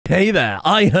Hey there,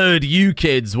 I heard you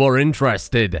kids were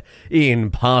interested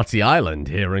in Party Island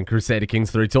here in Crusader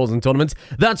Kings 3 Tours and Tournaments.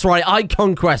 That's right, I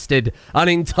conquested an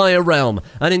entire realm,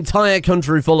 an entire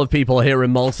country full of people here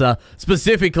in Malta,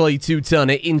 specifically to turn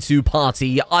it into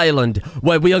Party Island,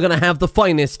 where we are going to have the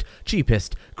finest,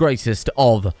 cheapest, greatest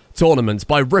of tournaments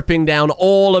by ripping down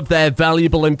all of their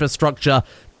valuable infrastructure,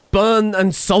 burn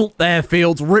and salt their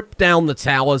fields, rip down the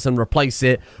towers and replace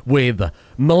it with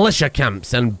militia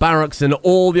camps and barracks and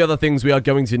all the other things we are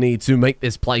going to need to make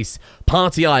this place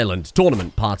Party Island,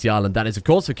 Tournament Party Island. That is, of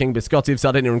course, for King Biscotti of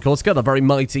Sardinia and Corsica, the very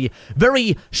mighty,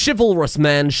 very chivalrous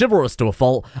man, chivalrous to a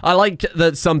fault. I like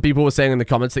that some people were saying in the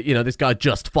comments that, you know, this guy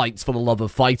just fights for the love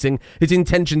of fighting. His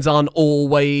intentions aren't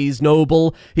always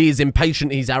noble. He is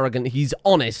impatient, he's arrogant, he's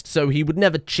honest, so he would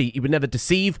never cheat, he would never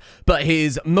deceive, but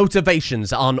his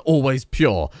motivations aren't always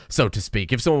pure, so to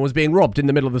speak. If someone was being robbed in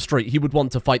the middle of the street, he would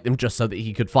want to fight them just so that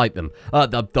he could fight them.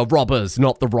 The robbers,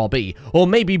 not the robbie. Or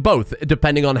maybe both,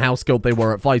 depending on how skilled they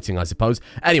were at fighting, I suppose.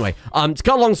 Anyway, to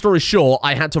cut a long story short,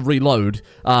 I had to reload,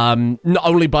 not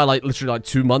only by, literally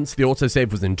 2 months. The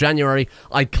autosave was in January.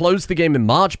 I closed the game in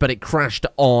March, but it crashed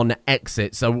on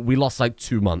exit, so we lost,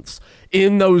 2 months.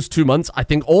 In those 2 months, I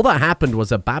think all that happened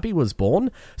was a baby was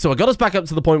born. So I got us back up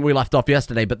to the point we left off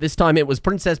yesterday, but this time it was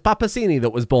Princess Papacini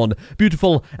that was born.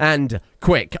 Beautiful and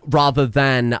quick, rather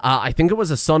than, I think it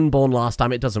was a son born last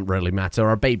time. It doesn't really matter.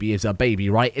 A baby is a baby,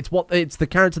 right? It's the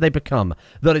character they become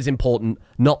that is important,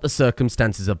 not the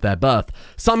circumstances of their birth.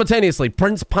 Simultaneously,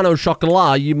 Prince Pano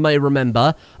Chocolat, you may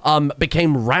remember,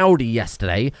 became rowdy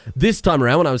yesterday. This time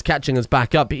around, when I was catching us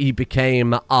back up, he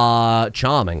became,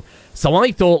 charming. So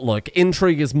I thought, look,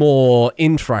 intrigue is more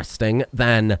interesting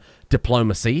than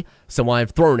diplomacy, so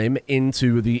I've thrown him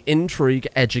into the intrigue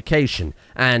education.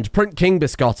 And King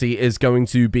Biscotti is going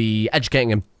to be educating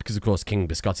him, because of course King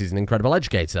Biscotti is an incredible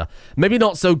educator. Maybe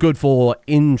not so good for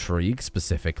intrigue,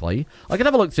 specifically. I can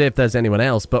have a look to see if there's anyone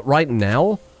else, but right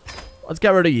now, let's get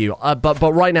rid of you. But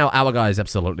right now, our guy is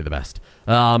absolutely the best.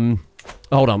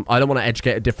 Hold on, I don't want to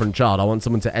educate a different child. I want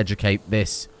someone to educate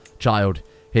this child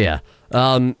here.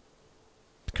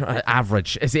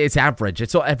 Average. It's average.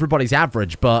 It's not everybody's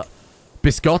average, but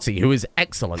Biscotti, who is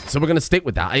excellent. So we're going to stick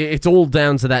with that. It's all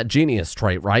down to that genius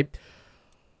trait, right?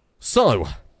 So,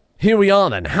 here we are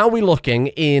then. How are we looking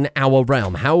in our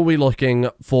realm? How are we looking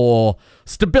for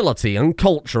stability and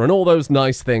culture and all those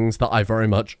nice things that I very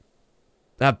much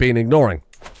have been ignoring?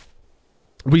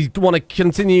 We want to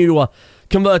continue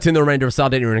converting the remainder of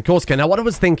Sardinia and Corsica. Now, what I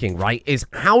was thinking, right, is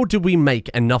how do we make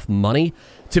enough money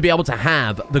to be able to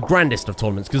have the grandest of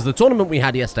tournaments? Because the tournament we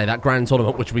had yesterday, that grand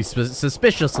tournament, which we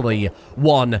suspiciously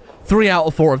won 3 out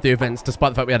of 4 of the events,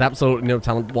 despite the fact we had absolutely no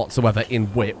talent whatsoever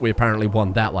in wit, we apparently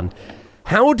won that one.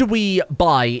 How do we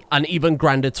buy an even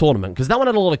grander tournament? Because that one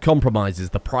had a lot of compromises.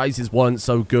 The prizes weren't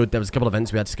so good. There was a couple of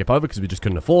events we had to skip over because we just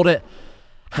couldn't afford it.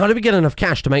 How do we get enough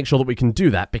cash to make sure that we can do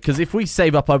that? Because if we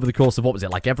save up over the course of, what was it,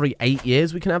 every 8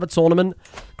 years we can have a tournament?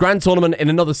 Grand tournament in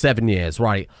another 7 years,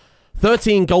 right?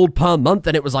 13 gold per month,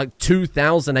 and it was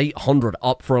 2,800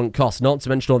 upfront costs, not to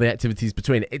mention all the activities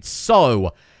between. It's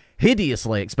so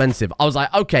hideously expensive. I was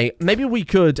like, okay, maybe we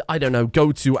could, I don't know,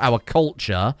 go to our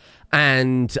culture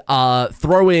and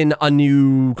throw in a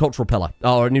new cultural pillar,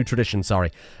 or a new tradition,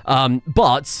 sorry.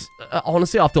 But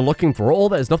honestly, after looking for all,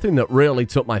 there's nothing that really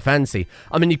took my fancy.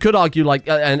 I mean, you could argue,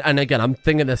 and again, I'm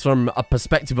thinking this from a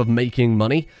perspective of making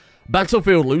money.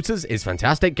 Battlefield Looters is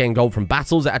fantastic. Gain gold from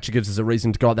battles. It actually gives us a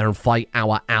reason to go out there and fight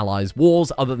our allies'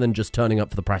 wars, other than just turning up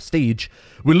for the prestige.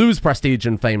 We lose prestige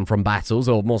and fame from battles,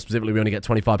 or more specifically, we only get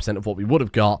 25% of what we would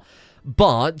have got.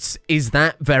 But is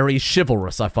that very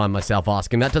chivalrous, I find myself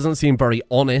asking? That doesn't seem very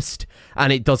honest,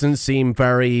 and it doesn't seem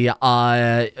very,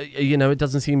 it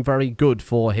doesn't seem very good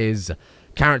for his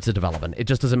character development. It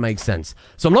just doesn't make sense.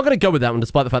 So I'm not going to go with that one,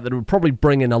 despite the fact that it would probably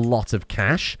bring in a lot of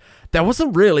cash. There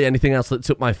wasn't really anything else that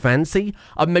took my fancy.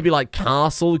 Maybe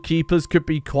castle keepers could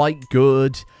be quite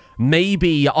good.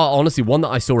 Maybe, honestly, one that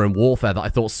I saw in Warfare that I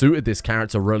thought suited this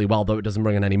character really well, though it doesn't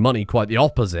bring in any money, quite the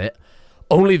opposite.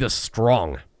 Only the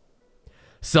Strong.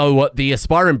 So, the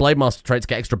Aspiring Blade Master traits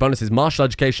get extra bonuses. Martial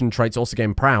Education traits also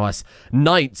gain prowess.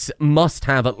 Knights must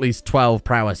have at least 12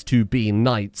 prowess to be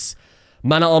knights.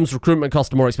 Man-at-Arms recruitment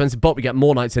costs are more expensive, but we get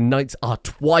more knights, and knights are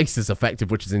twice as effective,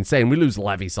 which is insane. We lose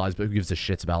levy size, but who gives a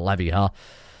shit about levy, huh?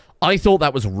 I thought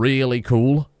that was really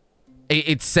cool.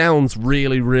 It sounds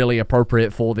really, really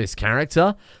appropriate for this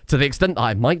character, to the extent that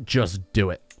I might just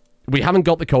do it. We haven't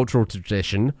got the cultural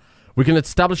tradition. We can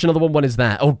establish another one. When is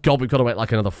that? Oh, God, we've got to wait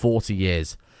another 40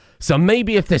 years. So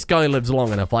maybe if this guy lives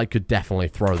long enough, I could definitely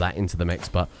throw that into the mix.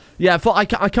 But, yeah, I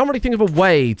can't really think of a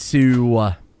way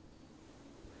to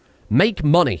make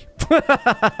money.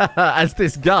 As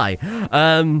this guy.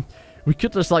 We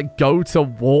could just, like, go to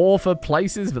war for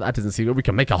places, but that doesn't seem good. We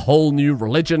can make a whole new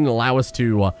religion and allow us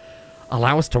to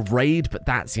raid, but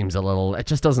that seems a little... It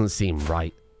just doesn't seem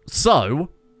right. So,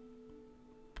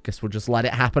 I guess we'll just let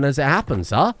it happen as it happens,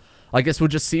 huh? I guess we'll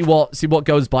just see what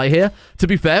goes by here. To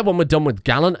be fair, when we're done with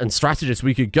Gallant and Strategist,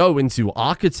 we could go into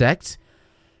Architect.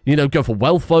 You know, go for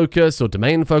Wealth Focus or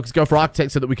Domain Focus. Go for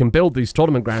Architect so that we can build these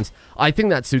tournament grounds. I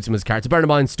think that suits him as a character. Bear in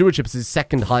mind, Stewardship is his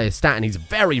second highest stat, and he's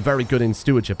very, very good in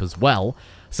Stewardship as well.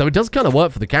 So it does kind of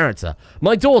work for the character.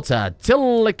 My daughter,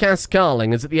 Baguette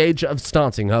Karling, is at the age of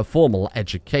starting her formal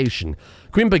education.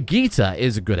 Queen Baguette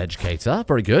is a good educator.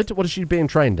 Very good. What is she being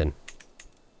trained in?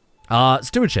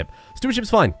 Stewardship.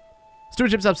 Stewardship's fine.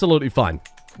 Stewardship's absolutely fine.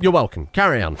 You're welcome.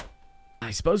 Carry on. I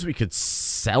suppose we could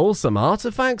sell some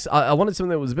artifacts. I wanted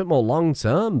something that was a bit more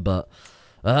long-term, but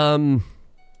I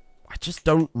just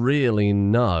don't really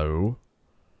know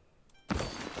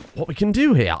what we can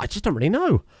do here. I just don't really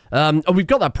know. Oh, we've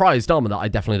got that prized armor that I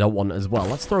definitely don't want as well.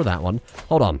 Let's throw that one.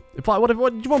 Hold on. What do you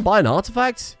want to buy an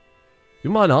artifact?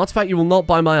 You want an artifact? You will not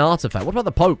buy my artifact. What about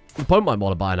the Pope? The Pope might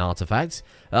want to buy an artifact.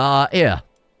 Here.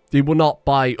 He will not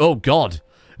buy... Oh, God.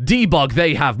 Debug,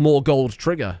 they have more gold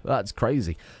trigger. That's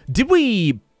crazy. Did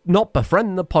we not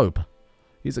befriend the Pope?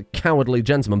 He's a cowardly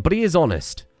gentleman, but he is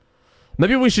honest.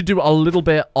 Maybe we should do a little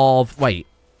bit of... Wait.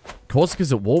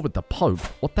 Corsica's at war with the Pope.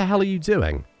 What the hell are you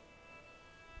doing?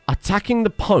 Attacking the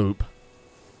Pope.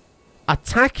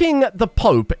 Attacking the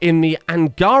Pope in the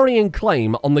Angarian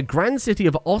claim on the grand city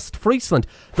of Ostfriesland.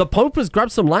 The Pope has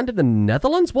grabbed some land in the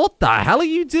Netherlands? What the hell are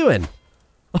you doing?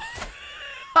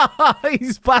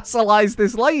 He's vassalized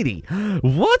this lady.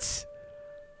 What?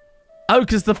 Oh,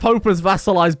 because the Pope has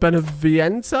vassalized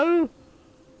Benevento?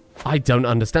 I don't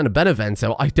understand.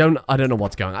 Benevento, I don't know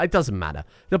what's going on. It doesn't matter.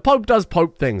 The Pope does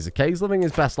Pope things, okay? He's living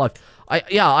his best life.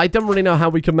 I don't really know how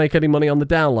we can make any money on the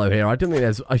down low here. I don't think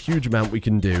there's a huge amount we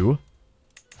can do.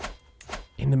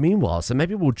 In the meanwhile, so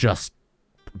maybe we'll just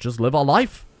live our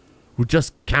life. We'll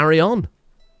just carry on.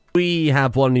 We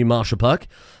have one new martial perk.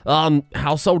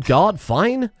 Household Guard,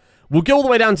 fine. We'll go all the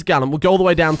way down to Gallant. We'll go all the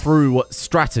way down through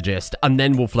Strategist, and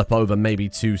then we'll flip over maybe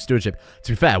to Stewardship.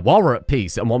 To be fair, while we're at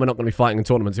peace, and while we're not going to be fighting in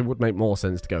tournaments, it would make more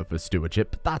sense to go for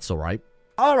Stewardship, but that's all right.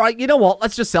 All right, you know what?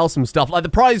 Let's just sell some stuff. Like the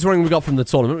prize ring we got from the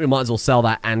tournament, we might as well sell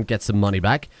that and get some money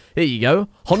back. Here you go.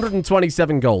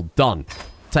 127 gold. Done.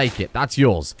 Take it. That's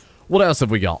yours. What else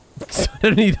have we got? I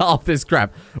don't need half this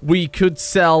crap. We could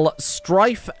sell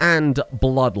Strife and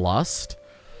Bloodlust.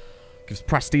 Gives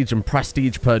prestige and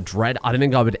prestige per dread. I don't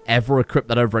think I would ever equip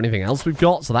that over anything else we've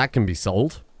got, so that can be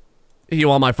sold. Here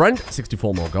you are, my friend.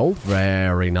 64 more gold.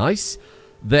 Very nice.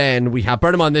 Then we have,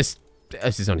 bear in mind, this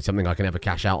is only something I can ever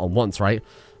cash out on once, right?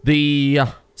 The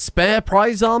spare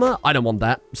prize armor. I don't want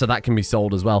that, so that can be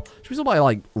sold as well. Should we sell by,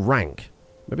 like, rank?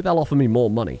 Maybe they'll offer me more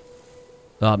money.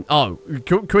 Queen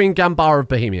Gambar of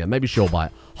Bohemia. Maybe she'll buy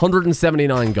it.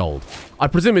 179 gold. I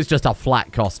presume it's just a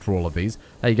flat cost for all of these.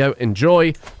 There you go.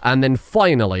 Enjoy. And then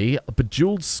finally,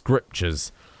 Bejeweled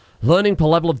Scriptures. Learning per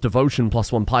level of devotion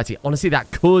 +1 piety. Honestly,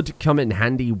 that could come in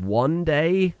handy one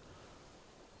day.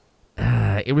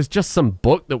 It was just some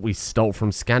book that we stole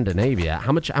from Scandinavia.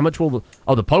 How much will...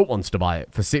 Oh, the Pope wants to buy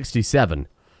it for 67.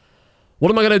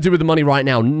 What am I going to do with the money right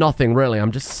now? Nothing, really.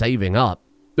 I'm just saving up.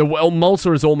 Well,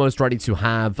 Malta is almost ready to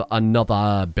have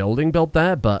another building built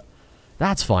there, but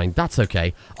that's fine. That's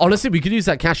okay. Honestly, we could use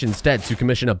that cash instead to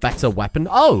commission a better weapon.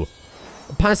 Oh!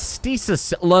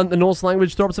 Pastisis learned the Norse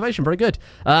language through observation. Very good.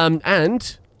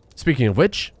 And, speaking of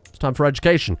which, it's time for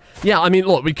education. Yeah, I mean,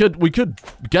 look, we could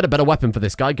get a better weapon for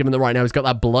this guy, given that right now he's got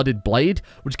that blooded blade,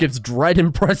 which gives dread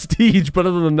and prestige, but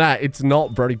other than that, it's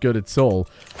not very good at all.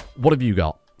 What have you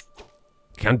got?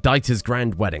 Candida's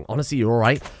Grand Wedding. Honestly, you're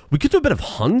alright. We could do a bit of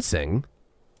hunting.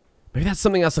 Maybe that's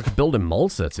something else I could build in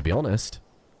Malta, to be honest.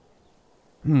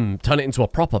 Turn it into a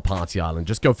proper party island.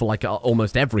 Just go for, like,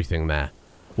 almost everything there.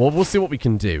 Well, we'll see what we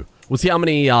can do. We'll see how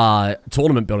many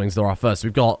tournament buildings there are first.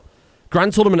 We've got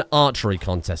Grand Tournament Archery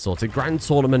Contest sorted. Grand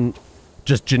Tournament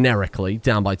just generically,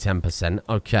 down by 10%.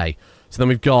 Okay. So then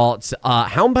we've got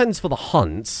Hound Pens for the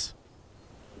hunt.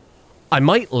 I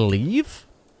might leave...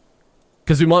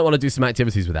 because we might want to do some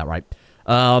activities with that, right?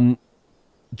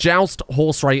 Joust,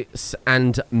 horse race,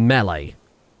 and melee.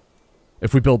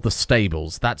 If we build the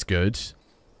stables, that's good.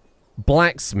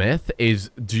 Blacksmith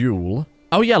is duel.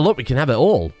 Oh, yeah, look, we can have it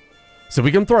all. So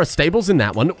we can throw our stables in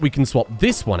that one. We can swap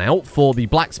this one out for the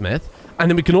blacksmith.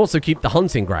 And then we can also keep the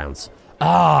hunting grounds.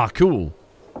 Ah, cool.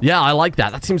 Yeah, I like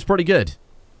that. That seems pretty good.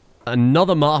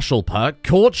 Another martial perk.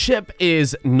 Courtship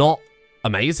is not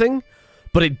amazing.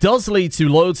 But it does lead to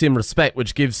loyalty and respect,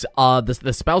 which gives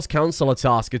the spouse counselor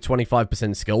task a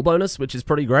 25% skill bonus, which is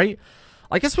pretty great.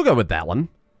 I guess we'll go with that one.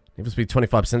 It must be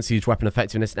 25% siege weapon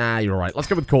effectiveness. Nah, you're right. Let's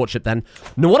go with courtship then.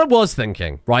 Now, what I was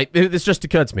thinking, right? This just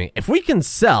occurred to me. If we can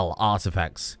sell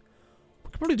artifacts,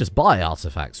 we could probably just buy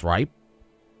artifacts, right?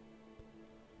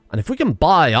 And if we can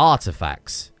buy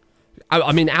artifacts,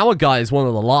 I mean, our guy is one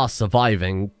of the last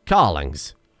surviving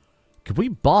Karlings. Could we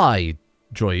buy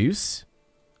Joyous,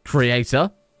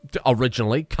 creator,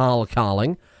 originally, Karl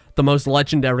Karling, the most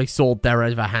legendary sword there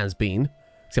ever has been,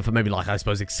 except for maybe, like, I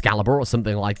suppose, Excalibur or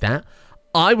something like that.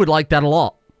 I would like that a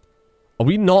lot. Are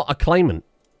we not a claimant?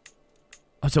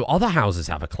 Oh, so other houses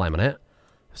have a claim on it.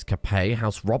 There's Capet,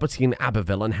 House Robertine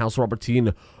Abbeville, and House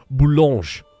Robertine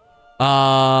Boulange.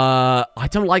 I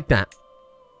don't like that.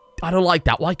 I don't like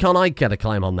that. Why can't I get a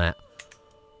claim on that?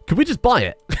 Could we just buy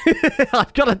it?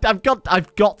 I've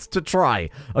got to try.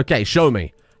 Okay, show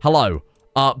me. Hello.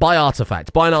 Buy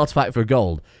artifact. Buy an artifact for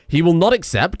gold. He will not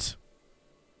accept.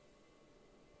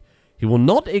 He will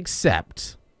not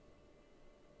accept.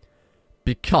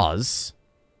 Because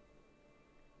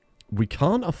we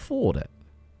can't afford it.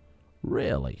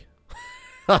 Really?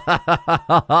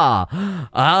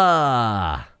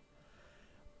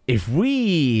 If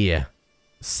we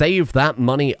save that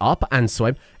money up and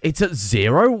swim, it's at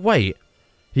 0? Wait.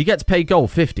 He gets paid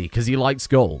gold 50 because he likes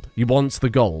gold. He wants the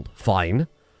gold. Fine.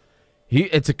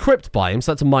 It's equipped by him,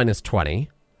 so that's a minus 20.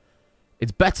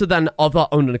 It's better than other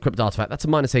owned and equipped artifact. That's a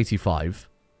minus 85.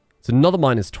 It's another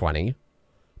minus 20.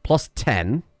 Plus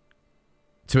 10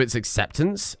 to its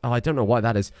acceptance. Oh, I don't know why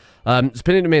that is.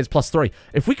 Spinning to me is plus 3.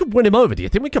 If we could win him over, do you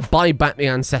think we could buy back the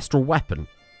ancestral weapon?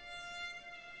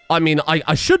 I mean,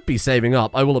 I should be saving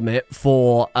up, I will admit,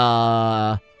 for,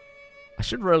 I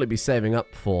should really be saving up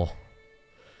for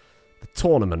the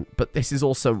tournament, but this is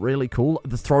also really cool.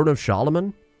 The Throne of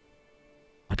Charlemagne.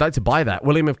 I'd like to buy that.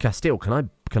 William of Castile, can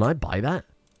I buy that?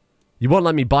 You won't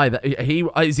let me buy that.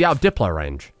 Is he out of Diplo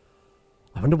range?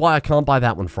 I wonder why I can't buy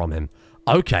that one from him.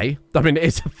 Okay. I mean,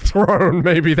 it's a throne.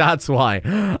 Maybe that's why.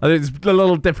 I think it's a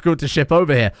little difficult to ship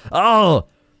over here. Oh!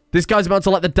 This guy's about to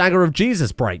let the dagger of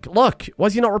Jesus break. Look, why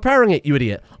is he not repairing it, you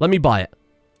idiot? Let me buy it.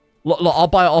 Look, I'll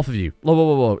buy it off of you. Whoa, whoa,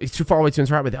 whoa, whoa. It's too far away to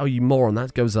interact with it. Oh, you moron. There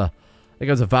goes a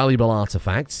valuable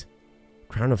artifact.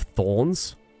 Crown of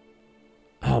Thorns.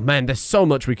 Oh, man, there's so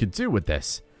much we could do with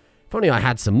this. If only I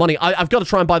had some money. I've got to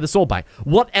try and buy the sword back.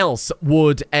 What else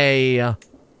would a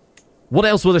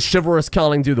chivalrous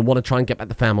Karling do than want to try and get back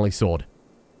the family sword?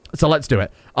 So let's do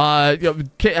it.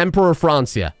 Emperor of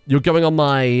Francia, you're going on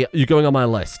my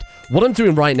list. What I'm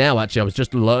doing right now, actually, I was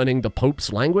just learning the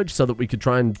Pope's language so that we could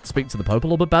try and speak to the Pope a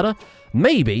little bit better.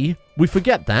 Maybe we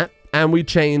forget that and we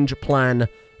change plan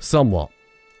somewhat.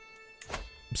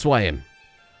 Sway him.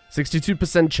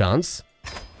 62% chance.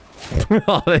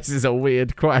 Oh, this is a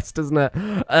weird quest, isn't it?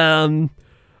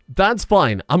 That's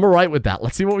fine. I'm alright with that.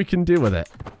 Let's see what we can do with it.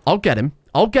 I'll get him.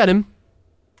 I'll get him.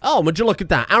 Oh, would you look at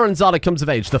that? Aranzada comes of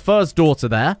age. The first daughter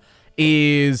there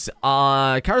is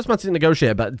charismatic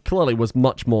negotiator, but clearly was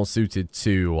much more suited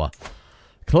to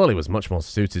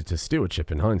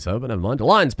stewardship in hindsight, but never mind.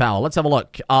 Alliance power. Let's have a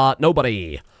look.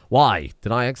 Nobody. Why?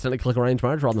 Did I accidentally click arrange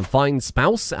marriage rather than find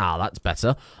spouse? Ah, that's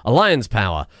better. Alliance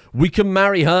power. We can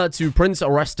marry her to Prince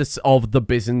Orestes of the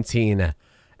Byzantine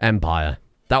Empire.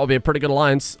 That would be a pretty good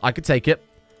alliance. I could take it.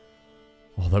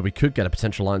 Although we could get a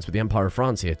potential alliance with the Empire of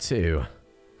France here too.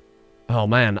 Oh,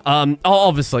 man.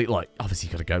 Obviously, look, obviously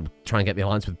you gotta go try and get the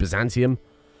alliance with Byzantium.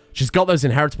 She's got those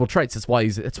inheritable traits. That's why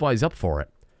he's up for it.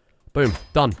 Boom.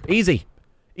 Done. Easy.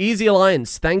 Easy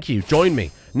alliance. Thank you. Join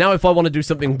me. Now, if I want to do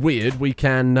something weird, we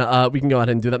can go ahead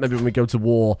and do that. Maybe when we go to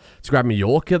war to grab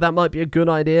Mallorca, that might be a good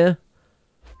idea.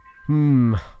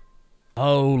 Oh,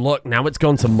 look. Now it's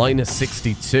gone to minus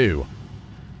 62.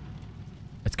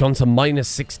 It's gone to minus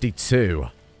 62.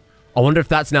 I wonder if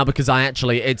that's now because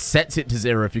it sets it to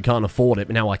 0 if you can't afford it,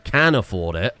 but now I can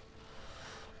afford it.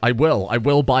 I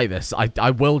will buy this.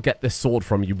 I will get this sword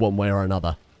from you one way or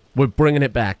another. We're bringing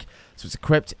it back. So it's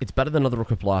equipped. It's better than other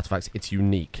equipable artifacts. It's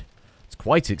unique. It's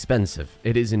quite expensive.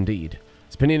 It is indeed.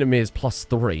 Its opinion of me is plus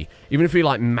 3. Even if we,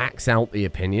 like, max out the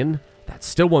opinion, that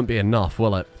still won't be enough,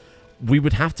 will it? We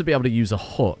would have to be able to use a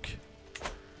hook.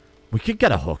 We could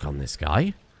get a hook on this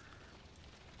guy.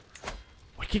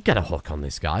 We could get a hook on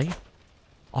this guy.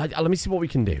 Let me see what we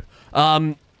can do.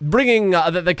 Bringing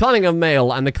the clanging of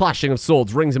mail and the clashing of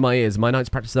swords rings in my ears. My knights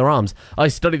practice their arms. I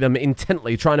study them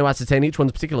intently, trying to ascertain each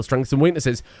one's particular strengths and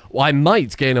weaknesses. I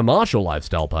might gain a martial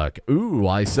lifestyle perk. Ooh,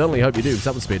 I certainly hope you do, because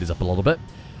that would speed us up a little bit.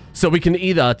 So we can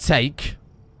either take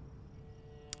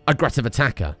aggressive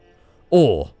attacker,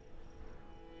 or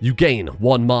You gain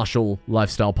 1 martial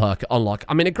lifestyle perk unlock.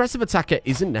 I mean, aggressive attacker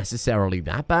isn't necessarily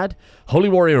that bad. Holy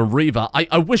warrior and reaver.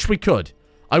 I wish we could.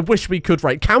 I wish we could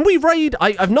raid. Can we raid?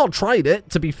 I've not tried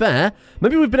it, to be fair.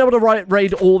 Maybe we've been able to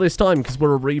raid all this time because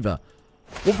we're a reaver.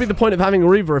 What would be the point of having a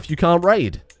reaver if you can't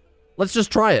raid? Let's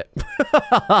just try it.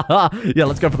 Yeah,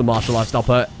 let's go for the martial lifestyle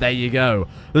perk. There you go.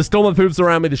 The storm of hooves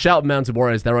around me, the shout of mounted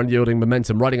warriors, their unyielding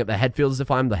momentum, riding at their head feels as if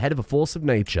I am the head of a force of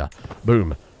nature.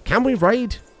 Boom. Can we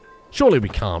raid? Surely we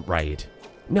can't raid.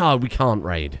 No, we can't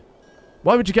raid.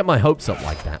 Why would you get my hopes up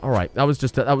like that? All right, that was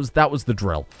just that was the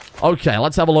drill. Okay,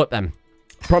 let's have a look then.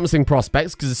 Promising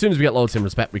prospects, because as soon as we get loyalty and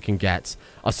respect, we can get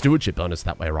a stewardship bonus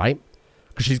that way, right?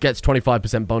 Because she gets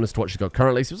 25% bonus to what she's got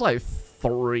currently. So it's like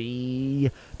 3,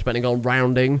 depending on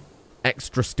rounding,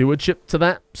 extra stewardship to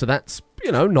that. So that's,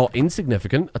 you know, not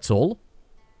insignificant at all.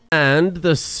 And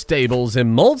the stables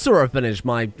in Malta are finished.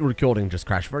 My recording just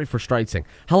crashed. Very frustrating.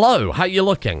 Hello, how you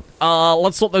looking?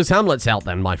 Let's sort those hamlets out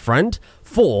then, my friend.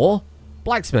 4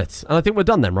 blacksmiths. And I think we're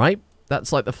done then, right?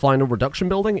 That's like the final reduction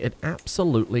building. It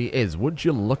absolutely is. Would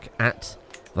you look at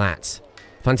that?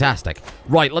 Fantastic.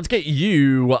 Right, let's get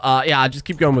you... yeah, just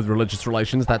keep going with religious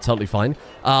relations. That's totally fine.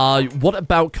 What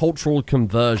about cultural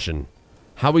conversion?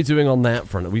 How are we doing on that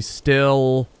front? Are we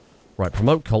still... Right,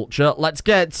 promote culture. Let's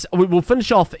get... We'll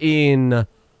finish off in...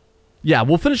 Yeah,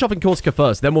 we'll finish off in Corsica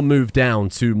first. Then we'll move down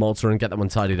to Malta and get that one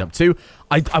tidied up too.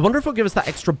 I wonder if it'll give us that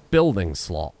extra building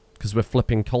slot. Because we're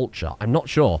flipping culture. I'm not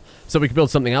sure. So we could build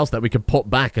something else that we could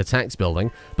put back a tax building.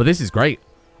 But this is great.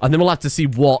 And then we'll have to see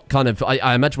what kind of...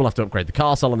 I imagine we'll have to upgrade the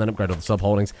castle and then upgrade all the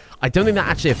subholdings. I don't think that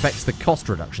actually affects the cost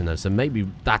reduction, though. So maybe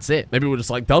that's it. Maybe we're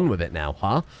just, like, done with it now,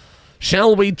 huh?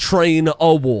 Shall we train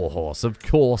a warhorse? Of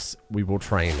course we will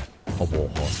train a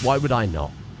warhorse. Why would I not?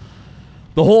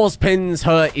 The horse pins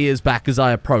her ears back as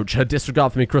I approach. Her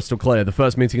disregard for me crystal clear. The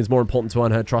first meeting is more important to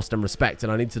earn her trust and respect,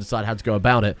 and I need to decide how to go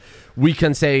about it. We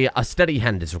can say a steady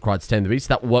hand is required to tame the beast.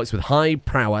 That works with high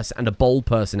prowess and a bold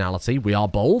personality. We are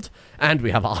bold, and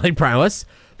we have a high prowess.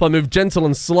 If I move gentle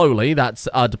and slowly, that's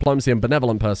diplomacy and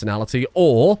benevolent personality.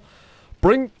 Or,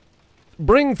 bring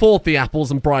forth the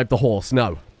apples and bribe the horse.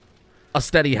 No. A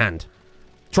steady hand.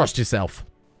 Trust yourself.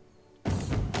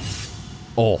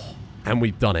 Oh, and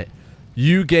we've done it.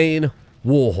 You gain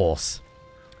Warhorse.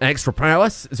 Extra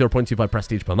prowess, 0.25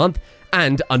 prestige per month,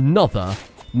 and another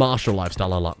martial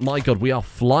lifestyle unlock. My god, we are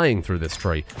flying through this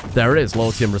tree. There it is,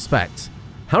 loyalty and respect.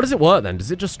 How does it work then? Does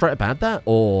it just straight up add that,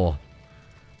 or...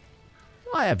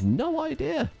 I have no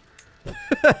idea.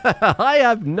 I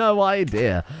have no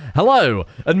idea. Hello,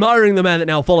 admiring the man that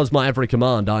now follows my every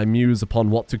command, I muse upon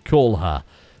what to call her.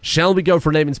 Shall we go for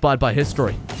a name inspired by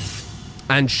history?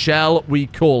 And shall we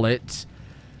call it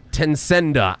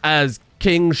Tensenda as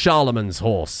King Charlemagne's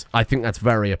horse? I think that's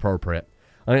very appropriate.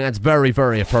 I think that's very,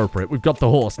 very appropriate. We've got the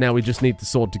horse, now we just need the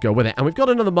sword to go with it. And we've got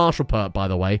another martial perk, by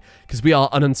the way, because we are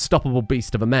an unstoppable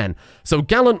beast of a man. So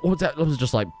gallant, what was that? That was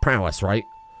just like prowess, right?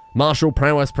 Martial,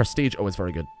 prowess, prestige. Oh, it's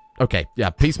very good. Okay, yeah,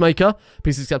 peacemaker,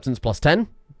 peace acceptance plus 10.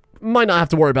 Might not have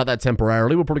to worry about that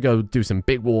temporarily. We'll probably go do some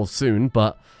big wars soon,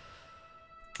 but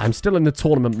I'm still in the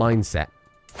tournament mindset.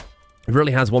 It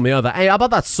really has won me over. Hey, how about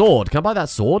that sword? Can I buy that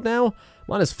sword now?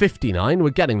 Minus 59.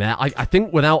 We're getting there. I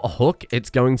think without a hook,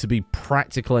 it's going to be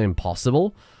practically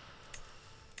impossible.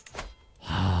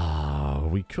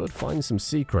 We could find some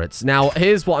secrets. Now,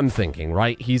 here's what I'm thinking,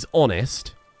 right? He's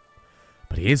honest,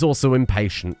 but he is also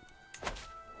impatient.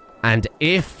 And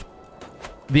if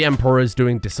the Emperor is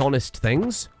doing dishonest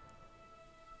things,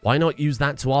 why not use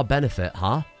that to our benefit,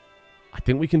 huh? I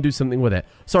think we can do something with it.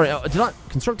 Sorry, did I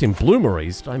construct in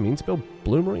bloomeries? Did I mean to build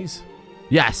bloomeries?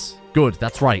 Yes, good,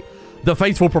 that's right. The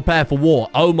faithful prepare for war.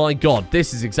 Oh my god,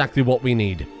 this is exactly what we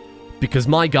need. Because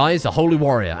my guy is a holy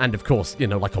warrior, and of course, you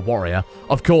know, like a warrior.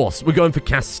 Of course, we're going for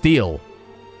Castile.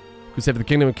 Crusade for the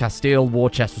Kingdom of Castile, war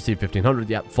chest received 1500.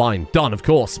 Yep, fine, done, of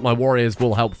course. My warriors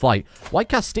will help fight. Why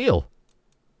Castile?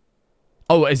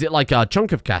 Oh, is it like a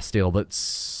chunk of Castile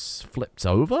that's flipped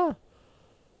over?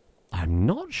 I'm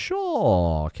not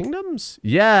sure. Kingdoms?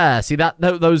 Yeah, see that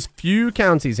those few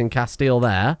counties in Castile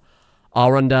there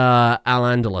are under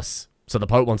Al-Andalus. So the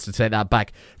Pope wants to take that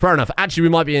back. Fair enough. Actually, we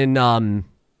might be in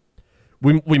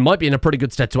we might be in a pretty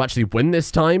good stead to actually win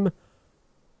this time.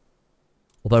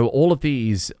 Although all of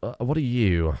these, what are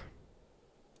you?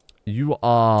 You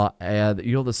are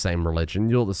you're the same religion.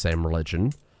 You're the same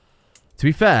religion. To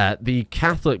be fair, the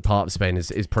Catholic part of Spain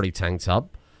is pretty tanked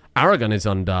up. Aragon is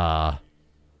under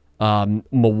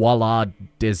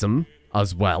Mawaladism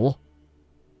as well.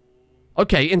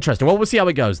 Okay, interesting. Well, we'll see how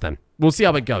it goes then. We'll see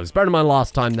how it goes. Bear in mind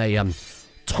last time they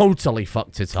totally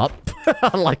fucked it up.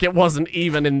 Like it wasn't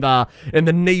even in the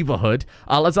neighborhood.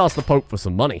 Let's ask the Pope for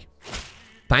some money.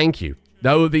 Thank you.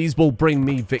 No, these will bring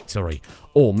me victory.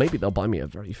 Or maybe they'll buy me a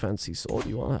very fancy sword.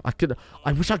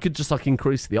 I wish I could just, like,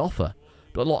 increase the offer.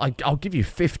 But, look, I'll give you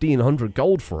 1,500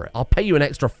 gold for it. I'll pay you an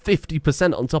extra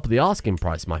 50% on top of the asking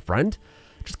price, my friend.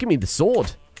 Just give me the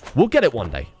sword. We'll get it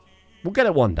one day. We'll get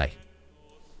it one day.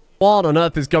 What on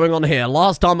earth is going on here?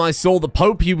 Last time I saw the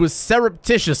Pope, he was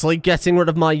surreptitiously getting rid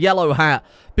of my yellow hat,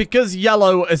 because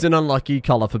yellow is an unlucky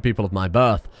color for people of my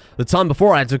birth. The time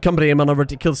before, I had to accompany him on a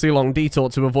ridiculously long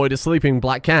detour to avoid a sleeping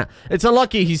black cat. It's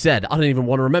unlucky, he said. I don't even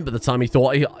want to remember the time he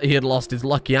thought he had lost his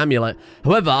lucky amulet.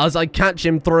 However, as I catch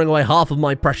him throwing away half of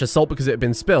my precious salt because it had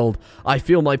been spilled, I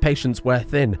feel my patience wear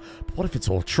thin. But what if it's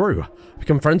all true?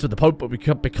 Become friends with the Pope, but we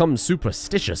could become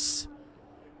superstitious.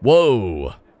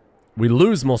 Whoa. We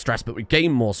lose more stress, but we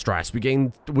gain more stress.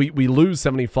 We lose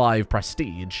 75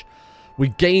 prestige. We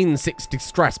gain 60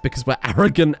 stress because we're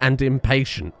arrogant and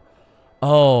impatient.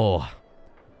 Oh.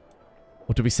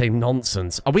 Or do we say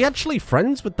nonsense? Are we actually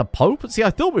friends with the Pope? See,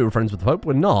 I thought we were friends with the Pope.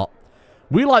 We're not.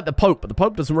 We like the Pope, but the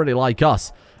Pope doesn't really like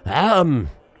us. No,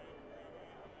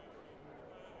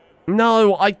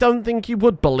 I don't think he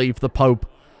would believe the Pope.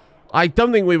 I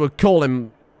don't think we would call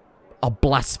him a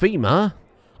blasphemer.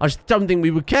 I just don't think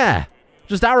we would care.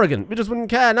 Just arrogant. We just wouldn't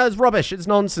care. No, it's rubbish. It's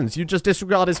nonsense. You just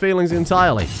disregard his feelings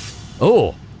entirely.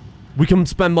 Oh. We can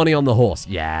spend money on the horse.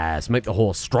 Yes, make the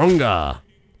horse stronger.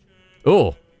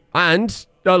 Oh. And,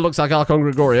 it looks like Archon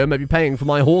Gregorio may be paying for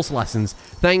my horse lessons.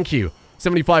 Thank you.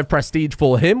 75 prestige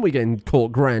for him. We gain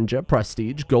court grandeur,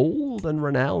 prestige, gold, and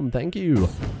renown. Thank you.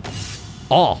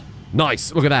 Oh,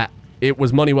 nice. Look at that. It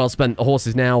was money well spent. The horse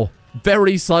is now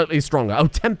very slightly stronger. Oh,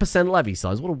 10% levy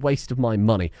size. What a waste of my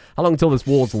money. How long until this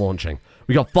war's launching?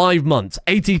 We got 5 months.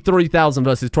 83,000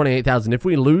 versus 28,000. If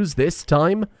we lose this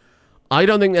time, I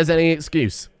don't think there's any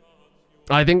excuse.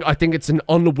 I think it's an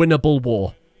unwinnable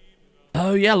war.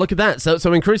 Oh, yeah, look at that.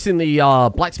 So increasing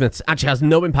the blacksmiths actually has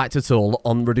no impact at all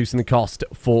on reducing the cost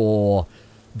for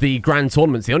the grand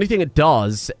tournaments. The only thing it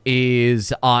does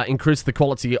is increase the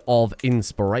quality of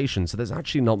inspiration. So there's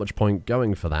actually not much point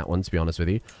going for that one, to be honest with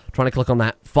you. Trying to click on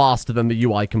that faster than the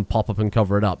UI can pop up and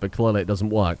cover it up, but clearly it doesn't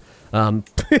work.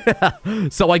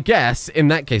 So I guess, in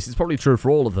that case, it's probably true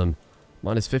for all of them.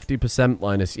 Minus 50%,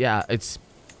 minus... Yeah, it's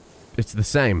the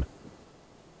same.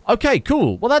 Okay,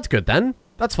 cool. Well, that's good then.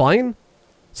 That's fine.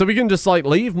 So we can just, like,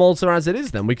 leave Malta as it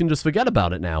is then. We can just forget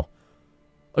about it now.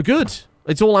 Oh, good.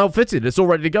 It's all outfitted. It's all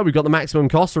ready to go. We've got the maximum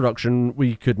cost reduction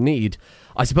we could need.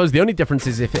 I suppose the only difference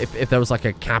is if there was, like,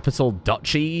 a capital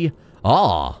duchy.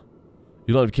 Ah.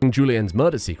 You learned King Julian's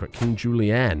murder secret. King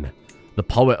Julian. The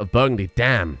poet of Burgundy.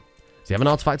 Damn. Does he have an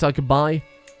artifact I could buy?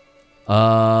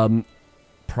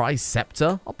 Prize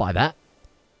Scepter. I'll buy that.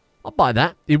 I'll buy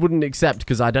that. He wouldn't accept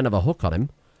because I don't have a hook on him.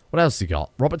 What else he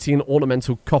got? Robertine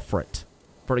Ornamental Coffret.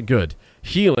 Very good.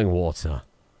 Healing Water.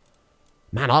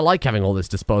 Man, I like having all this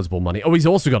disposable money. Oh, he's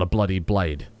also got a bloody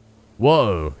blade.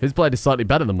 Whoa. His blade is slightly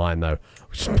better than mine, though.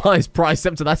 Which buys Prize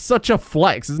Scepter. That's such a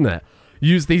flex, isn't it?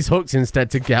 Use these hooks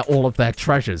instead to get all of their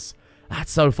treasures.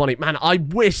 That's so funny. Man, I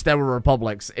wish there were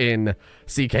republics in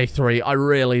CK3. I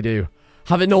really do.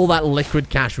 Having all that liquid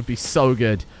cash would be so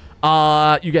good.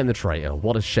 You getting the traitor.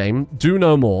 What a shame. Do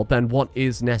no more than what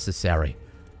is necessary.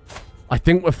 I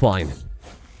think we're fine.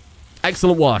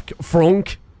 Excellent work.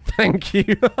 Franck. Thank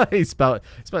you. he spelled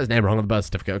his name wrong on the birth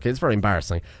certificate. Okay, it's very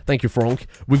embarrassing. Thank you, Franck.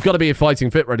 We've got to be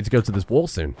fighting fit, ready to go to this war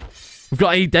soon. We've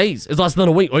got 8 days. It's less than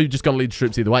a week. Oh, you just got to lead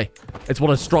troops either way. It's what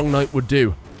a strong knight would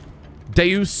do.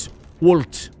 Deus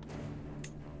Vult.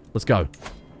 Let's go.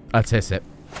 Let's hiss it.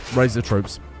 Raise the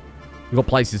troops. We've got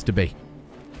places to be.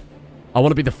 I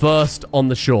want to be the first on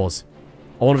the shores.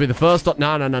 I want to be the first on...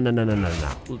 No.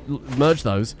 Merge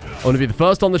those. I want to be the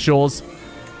first on the shores.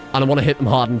 And I want to hit them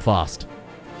hard and fast.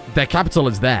 Their capital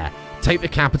is there. Take the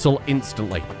capital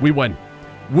instantly. We win.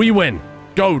 We win.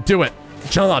 Go. Do it.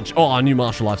 Charge. Oh, our new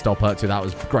martial lifestyle perk too. That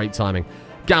was great timing.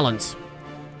 Gallant.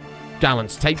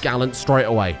 Gallants. Take Gallant straight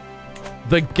away.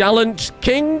 The gallant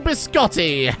King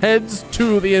Biscotti heads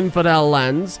to the infidel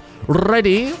lands.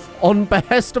 Ready, on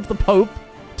behest of the Pope,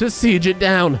 to siege it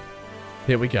down.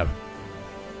 Here we go.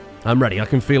 I'm ready. I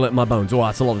can feel it in my bones. Oh,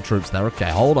 that's a lot of troops there. Okay,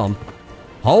 hold on.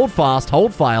 Hold fast.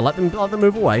 Hold fire. Let them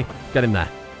move away. Get in there.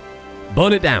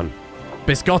 Burn it down.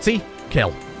 Biscotti,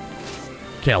 kill.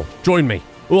 Kill. Join me.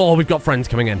 Oh, we've got friends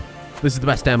coming in. This is the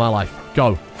best day of my life.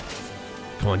 Go.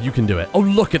 Come on, you can do it. Oh,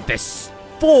 look at this.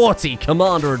 40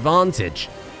 commander advantage.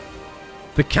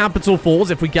 The capital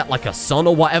falls if we get like a son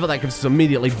or whatever. That gives us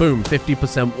immediately, boom,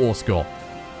 50% war score.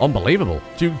 Unbelievable.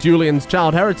 Julian's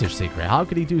child heritage secret. How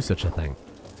could he do such a thing?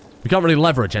 We can't really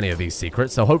leverage any of these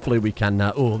secrets, so hopefully we can...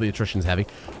 oh, the attrition's heavy.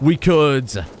 We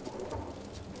could...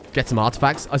 get some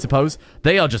artifacts, I suppose.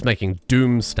 They are just making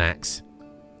doom stacks.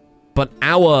 But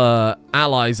our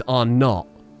allies are not.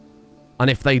 And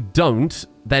if they don't,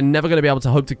 they're never going to be able to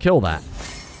hope to kill that.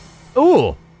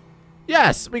 Ooh.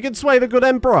 Yes, we can sway the good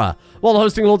emperor. While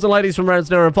hosting lords and ladies from realms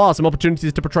near and far, some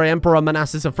opportunities to portray Emperor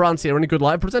Manassas of Francia in a good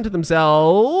light have presented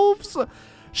themselves.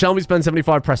 Shall we spend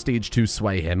 75 prestige to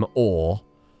sway him, or...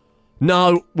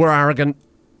 No, we're arrogant.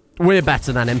 We're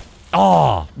better than him.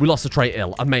 Oh, we lost a trait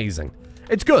ill. Amazing.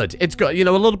 It's good. It's good. You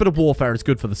know, a little bit of warfare is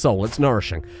good for the soul. It's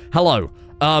nourishing. Hello.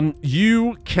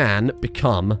 You can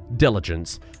become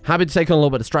diligence. Happy to take on a little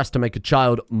bit of stress to make a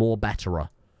child more betterer.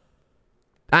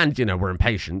 And, you know, we're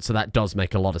impatient, so that does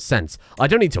make a lot of sense. I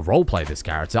don't need to roleplay this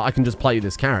character. I can just play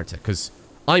this character, because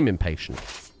I'm impatient.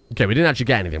 Okay, we didn't actually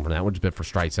get anything from that, which is a bit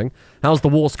frustrating. How's the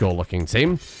war score looking,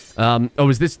 team? Oh,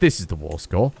 is this is the war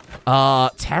score?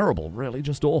 Terrible, really,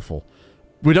 just awful.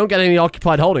 We don't get any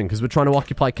occupied holding, because we're trying to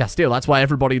occupy Castile. That's why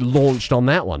everybody launched on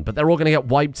that one, but they're all going to get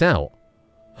wiped out.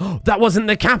 That wasn't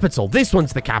the capital. This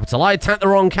one's the capital. I attacked the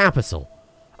wrong capital.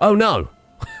 Oh, no.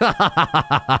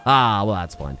 Well,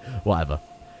 that's fine. Whatever.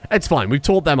 It's fine. We've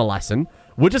taught them a lesson.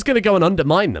 We're just going to go and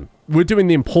undermine them. We're doing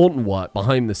the important work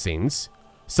behind the scenes.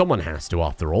 Someone has to,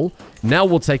 after all. Now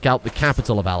we'll take out the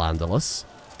capital of Al-Andalus.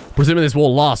 Presuming this war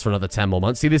lasts for another 10 more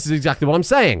months. See, this is exactly what I'm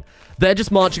saying. They're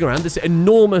just marching around this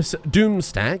enormous doom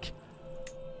stack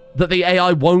that the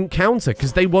AI won't counter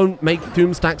because they won't make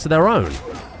doom stacks of their own.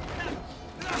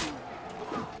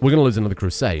 We're going to lose another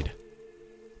crusade.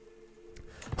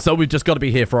 So we've just got to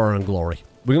be here for our own glory.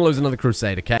 We're going to lose another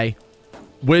crusade, okay?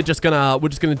 We're just gonna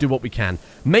do what we can.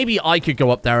 Maybe I could go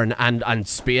up there and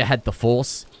spearhead the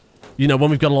force. You know,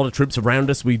 when we've got a lot of troops around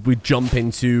us, we jump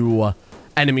into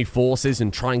enemy forces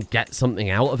and try and get something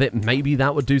out of it. Maybe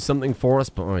that would do something for us,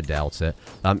 but I doubt it.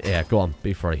 Yeah, go on,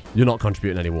 be free. You're not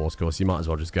contributing any war scores. You might as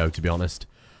well just go, to be honest.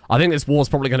 I think this war's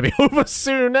probably going to be over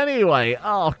soon anyway.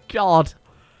 Oh, God.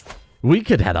 We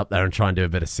could head up there and try and do a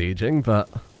bit of sieging, but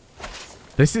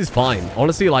this is fine.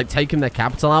 Honestly, like, taking their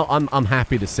capital out, I'm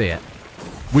happy to see it.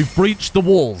 We've breached the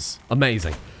walls.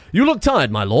 Amazing. You look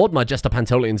tired, my lord, my jester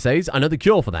Pantolian says. I know the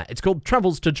cure for that. It's called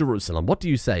Travels to Jerusalem. What do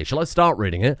you say? Shall I start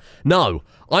reading it? No.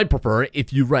 I'd prefer it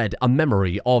if you read A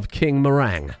Memory of King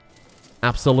Meringue.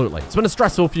 Absolutely. It's been a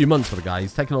stressful few months for the guy.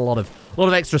 He's taken a lot of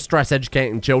extra stress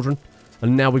educating children.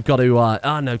 And now we've got to,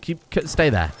 no, stay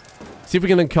there. See if we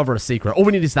can uncover a secret. All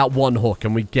we need is that one hook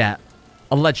and we get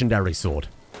a legendary sword.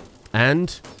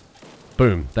 And,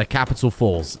 boom, their capital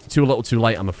falls. Too little too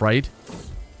late, I'm afraid.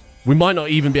 We might not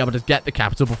even be able to get the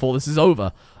capital before this is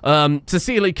over.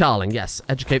 Cecilia Karling, yes.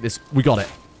 Educate this. We got it.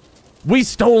 We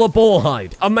stole a boar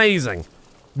hide. Amazing.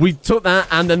 We took that,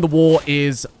 and then the war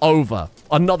is over.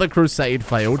 Another crusade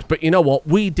failed, but you know what?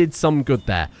 We did some good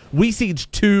there. We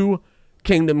sieged 2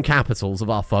 kingdom capitals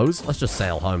of our foes. Let's just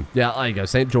sail home. Yeah, there you go.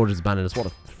 St. George's abandoned us. What a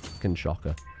fucking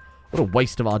shocker. What a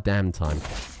waste of our damn time.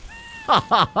 Ha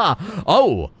ha ha.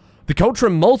 Oh, the culture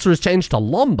in Malta has changed to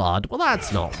Lombard. Well,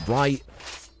 that's not right.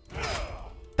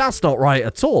 That's not right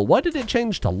at all. Why did it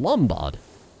change to Lombard?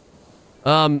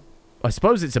 I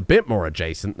suppose it's a bit more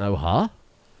adjacent, though, huh?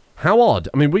 How odd.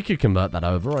 I mean, we could convert that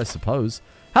over, I suppose.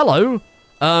 Hello.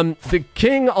 The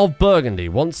King of Burgundy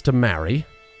wants to marry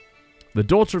the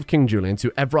daughter of King Julian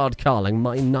to Everard Karling,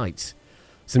 my knight.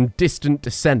 Some distant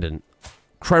descendant.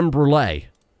 Creme brulee.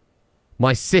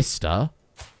 My sister.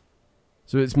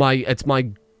 So it's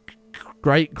my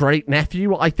great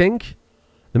nephew, I think.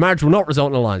 The marriage will not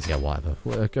result in alliance. Yeah, whatever.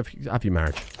 Have your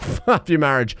marriage. Have your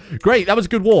marriage. Great, that was a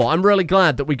good war. I'm really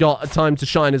glad that we got a time to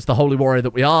shine as the holy warrior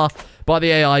that we are, by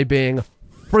the AI being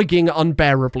frigging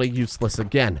unbearably useless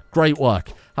again. Great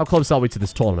work. How close are we to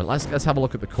this tournament? Let's have a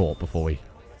look at the court before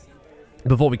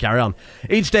we carry on.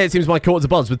 Each day it seems my court's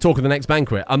abuzz with talk of the next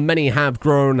banquet, and many have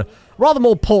grown rather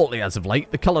more portly as of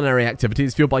late. The culinary activity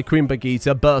is fueled by Queen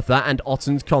Baguette, Bertha, and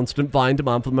Otten's constant vying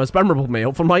demand for the most memorable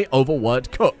meal from my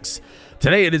overworked cooks.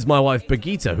 Today it is my wife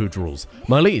Baguette who drools.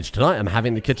 My liege, tonight I'm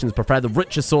having the kitchens prepare the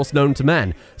richest sauce known to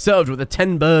man, served with a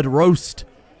 10-bird roast.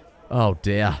 Oh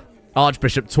dear.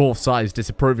 Archbishop Torf sighs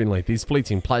disapprovingly. These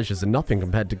fleeting pleasures are nothing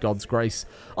compared to God's grace.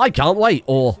 I can't wait,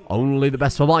 or only the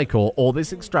best for my court, or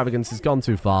this extravagance has gone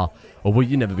too far, or will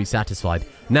you never be satisfied?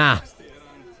 Nah,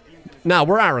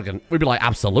 we're arrogant. We'd be like,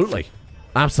 absolutely.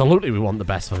 Absolutely we want the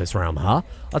best for this realm, huh?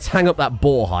 Let's hang up that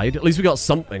boar hide. At least we got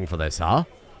something for this, huh?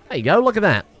 There you go, look at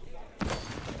that.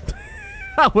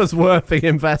 That was worth the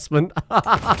investment.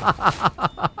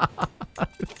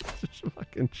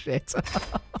 Fucking shit.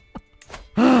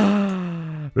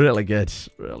 Really good.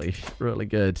 Really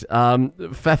good.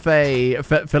 Felipe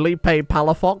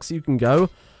Palafox, you can go.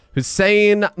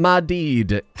 Hussein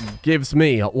Madid gives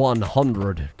me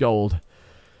 100 gold.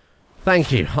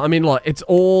 Thank you. I mean, look, it's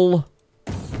all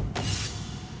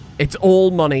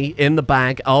money in the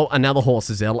bag. Oh, and now the horse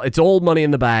is ill. It's all money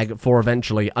in the bag for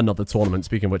eventually another tournament.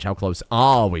 Speaking of which, how close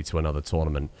are we to another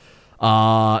tournament?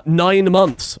 9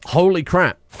 months. Holy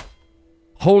crap.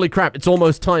 Holy crap. It's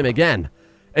almost time again.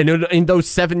 And in those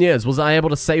 7 years, was I able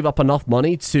to save up enough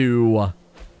money to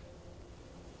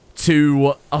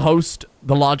host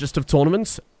the largest of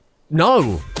tournaments?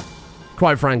 No.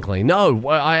 Quite frankly, no.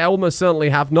 I almost certainly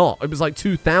have not. It was like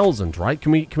 2,000, right?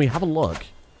 Can we have a look?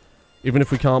 Even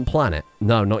if we can't plan it.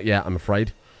 No, not yet, I'm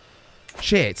afraid.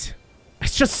 Shit.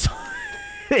 It's just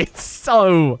it's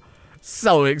so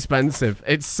expensive.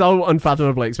 It's so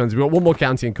unfathomably expensive. We've got one more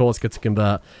county in Corsica to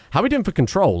convert. How are we doing for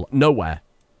control? Nowhere.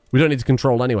 We don't need to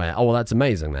control anywhere. Oh, well, that's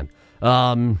amazing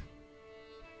then.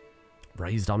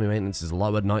 Raised army maintenance is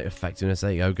lowered. Night effectiveness.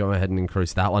 There you go. Go ahead and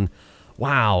increase that one.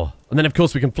 Wow. And then, of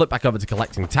course, we can flip back over to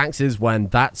collecting taxes when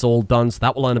that's all done. So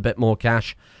that will earn a bit more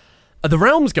cash. The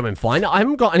realm's going fine. I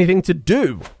haven't got anything to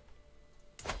do.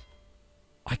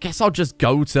 I guess I'll just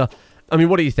go to... I mean,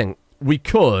 what do you think? We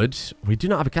could... We do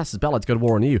not have a Casus Belli to go to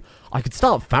war on you. I could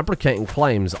start fabricating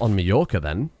claims on Majorca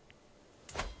then.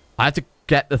 I have to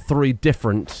get the 3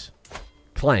 different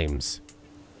claims.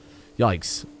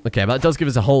 Yikes. Okay, but that does give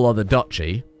us a whole other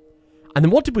duchy. And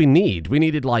then what did we need? We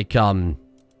needed, like,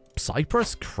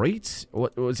 Cyprus? Crete?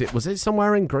 What was it? Was it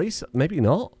somewhere in Greece? Maybe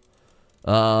not.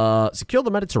 Secure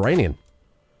the Mediterranean.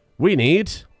 We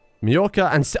need Majorca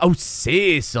and... Oh,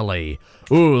 Sicily.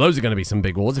 Ooh, those are going to be some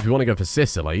big wars if you want to go for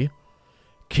Sicily.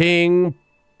 King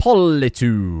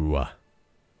Politu.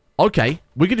 Okay,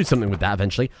 we could do something with that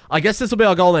eventually. I guess this will be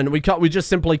our goal then. We just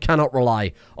simply cannot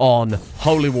rely on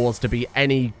holy wars to be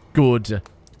any good...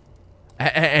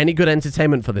 any good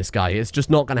entertainment for this guy. It's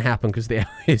just not going to happen because they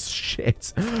is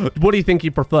shit. What do you think he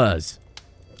prefers?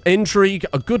 Intrigue,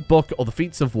 a good book, or the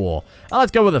Feats of War?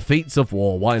 Let's go with the Feats of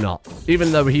War. Why not?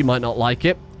 Even though he might not like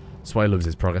it. Sway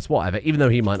loses progress. Whatever. Even though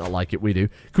he might not like it, we do.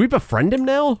 Can we befriend him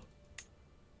now?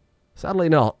 Sadly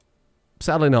not.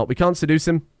 Sadly not. We can't seduce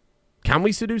him. Can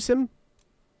we seduce him?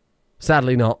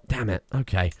 Sadly not. Damn it.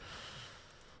 Okay.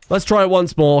 Let's try it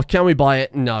once more. Can we buy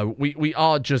it? No. We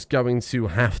are just going to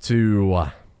have to...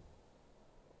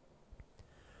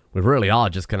 we really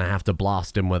are just going to have to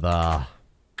blast him with a...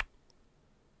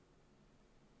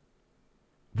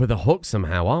 with a hook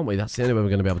somehow, aren't we? That's the only way we're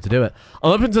going to be able to do it.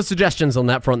 I'm open to suggestions on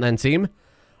that front then, team.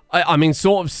 I mean,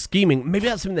 sort of scheming. Maybe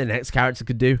that's something the next character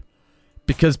could do.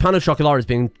 Because Pano Chocolat is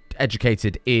being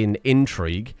educated in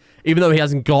intrigue. Even though he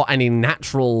hasn't got any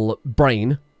natural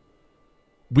brain.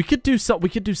 We could do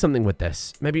something with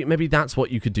this. Maybe that's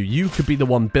what you could do. You could be the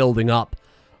one building up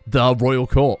the royal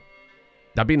court.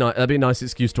 That'd be nice. That'd be a nice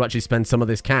excuse to actually spend some of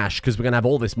this cash. Because we're going to have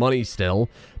all this money still.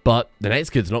 But the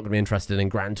next kid's not going to be interested in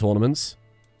grand tournaments.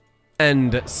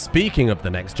 And speaking of the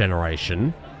next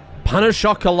generation, Pano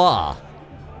Chocolat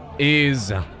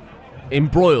is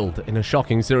embroiled in a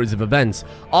shocking series of events.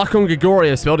 Archon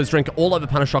Gregorio spilled his drink all over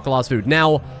Pano Chocolat's food.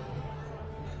 Now,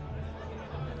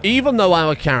 even though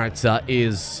our character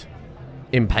is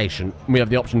impatient, we have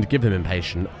the option to give him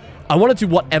impatient, I want to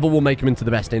do whatever will make him into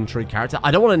the best intrigue character. I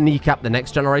don't want to kneecap the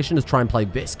next generation to try and play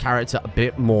this character a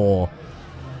bit more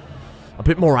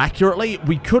accurately.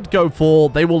 We could go for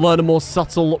they will learn a more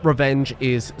subtle revenge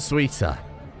is sweeter,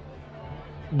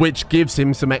 which gives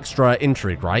him some extra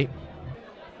intrigue, right?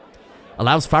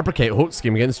 Allows fabricate hook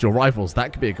scheme against your rivals.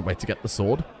 That could be a good way to get the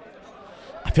sword.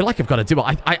 I feel like I've got to do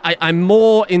it. I'm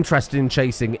more interested in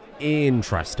chasing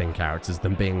interesting characters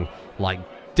than being like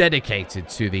dedicated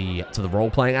to the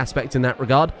role-playing aspect in that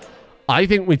regard. I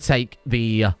think we take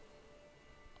the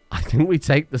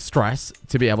stress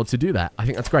to be able to do that. I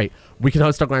think that's great. We can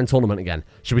host our grand tournament again.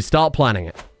 Should we start planning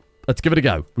it? Let's give it a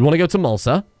go. We want to go to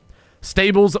Malsa.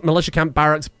 Stables, militia camp,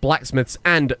 barracks, blacksmiths,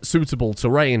 and suitable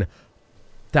terrain.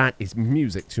 That is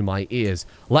music to my ears.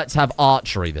 Let's have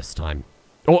archery this time.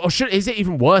 Or is it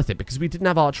even worth it? Because we didn't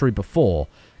have archery before.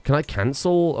 Can I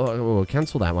cancel?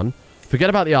 Cancel that one.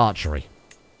 Forget about the archery.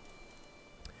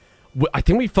 I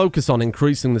think we focus on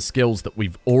increasing the skills that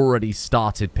we've already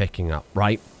started picking up,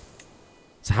 right?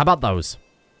 So how about those?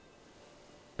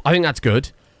 I think that's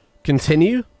good.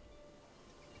 Continue.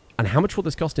 And how much will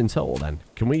this cost in total then?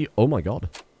 Can we... Oh my god.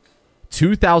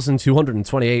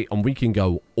 2,228 and we can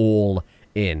go all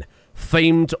in.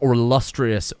 Famed or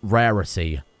illustrious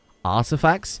rarity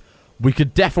artifacts. We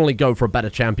could definitely go for a better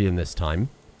champion this time.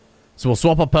 So we'll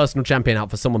swap our personal champion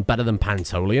out for someone better than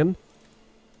Pantolian.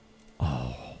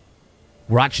 Oh.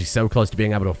 We're actually so close to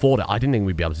being able to afford it. I didn't think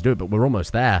we'd be able to do it, but we're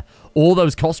almost there. All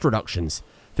those cost reductions.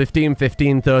 15,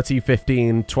 15, 30,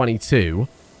 15, 22.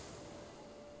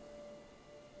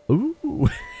 Ooh.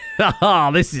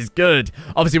 This is good.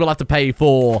 Obviously, we'll have to pay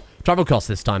for travel costs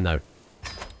this time, though.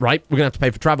 Right? We're going to have to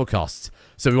pay for travel costs.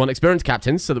 So we want experienced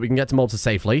captains so that we can get to Malta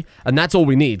safely. And that's all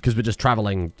we need because we're just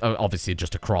traveling, obviously,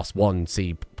 just across one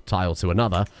sea tile to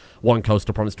another. One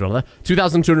coastal province to another.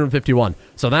 2,251.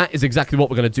 So that is exactly what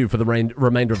we're going to do for the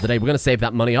remainder of the day. We're going to save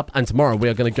that money up. And tomorrow we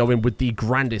are going to go in with the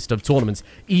grandest of tournaments.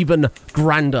 Even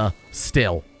grander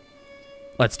still.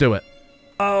 Let's do it.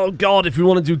 Oh, God, if we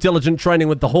want to do diligent training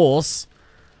with the horse,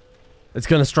 it's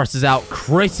going to stress us out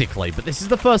critically. But this is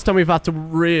the first time we've had to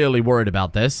really worry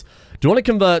about this. Do you want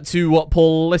to convert to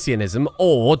Paulicianism,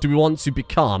 or do we want to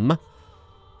become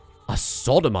a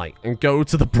sodomite and go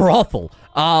to the brothel?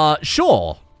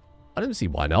 Sure. I don't see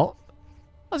why not.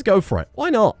 Let's go for it. Why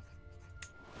not?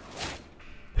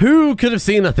 Who could have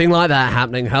seen a thing like that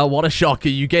happening, huh? What a shocker.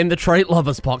 You gained the trait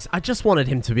Lover's Pox. I just wanted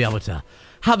him to be able to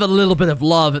have a little bit of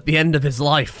love at the end of his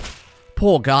life.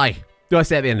 Poor guy. Do I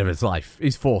say at the end of his life?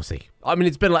 He's 40. I mean,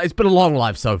 it's been a long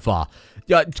life so far.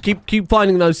 Yeah, keep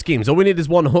finding those schemes. All we need is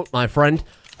one hook, my friend.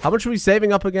 How much are we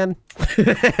saving up again?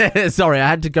 Sorry, I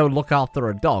had to go look after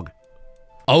a dog.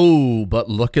 Oh, but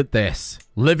look at this.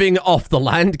 Living off the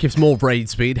land gives more raid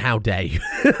speed. How dare you?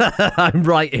 I'm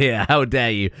right here. How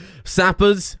dare you?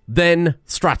 Sappers, then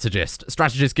strategist.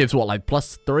 Strategist gives what, like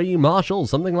 +3 martial,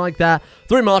 something like that.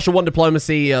 3 martial, 1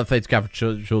 diplomacy, fatal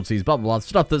casualties, blah, blah, blah.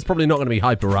 Stuff that's probably not going to be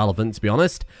hyper relevant, to be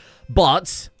honest.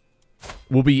 But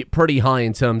will be pretty high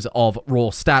in terms of raw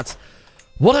stats.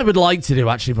 What I would like to do,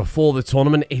 actually, before the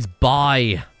tournament is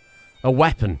buy a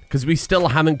weapon, because we still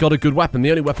haven't got a good weapon. The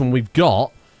only weapon we've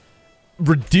got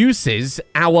reduces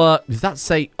our... Does that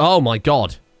say... Oh, my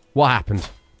God. What happened?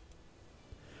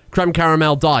 Creme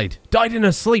Caramel died. Died in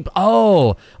her sleep.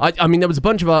 Oh. I mean, there was a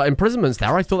bunch of imprisonments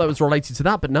there. I thought that was related to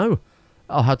that, but no.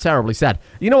 Oh, how terribly sad.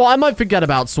 You know what? I might forget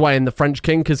about swaying the French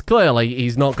king, because clearly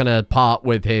he's not going to part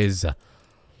with his...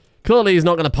 Clearly he's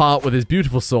not going to part with his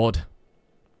beautiful sword.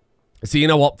 So you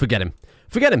know what? Forget him.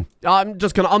 Forget him. I'm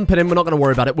just going to unpin him. We're not going to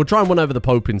worry about it. We'll try and win over the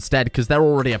Pope instead, because they're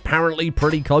already apparently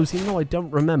pretty close, even though I don't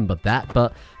remember that.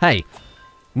 But, hey,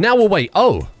 now we'll wait.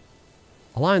 Oh,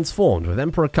 alliance formed with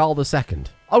Emperor Karl II.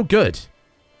 Oh, good.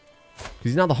 Because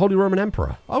he's now the Holy Roman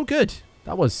Emperor. Oh, good.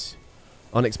 That was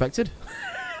unexpected.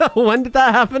 When did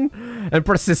that happen?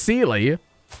 Empress Cecilia.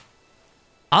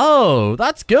 Oh,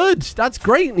 that's good. That's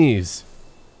great news.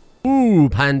 Ooh,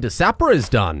 Panda Sapper is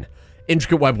done.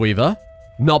 Intricate Web Weaver.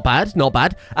 Not bad, not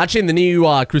bad. Actually, in the new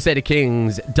Crusader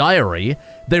King's diary,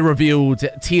 they revealed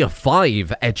tier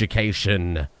 5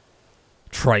 education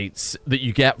traits that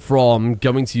you get from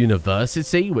going to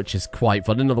university, which is quite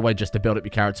fun. Another way just to build up your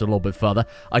character a little bit further.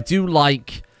 I do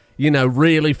like, you know,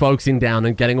 really focusing down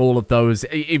and getting all of those,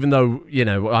 even though, you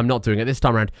know, I'm not doing it this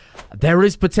time around. There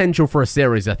is potential for a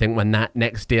series, I think, when that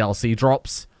next DLC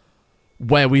drops,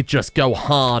 where we just go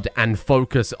hard and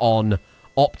focus on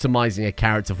optimizing a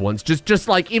character for once. Just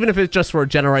like, even if it's just for a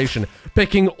generation,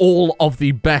 picking all of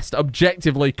the best,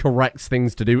 objectively correct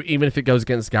things to do, even if it goes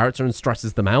against the character and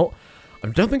stresses them out. I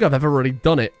don't think I've ever really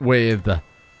done it with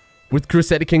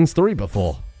Crusader Kings 3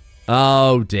 before.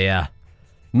 Oh, dear.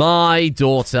 My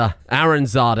daughter,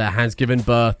 Aranzada, has given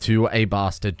birth to a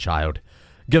bastard child.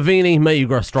 Gavini, may you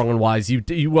grow strong and wise.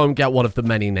 You won't get one of the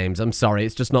many names. I'm sorry,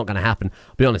 it's just not going to happen.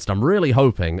 I'll be honest, I'm really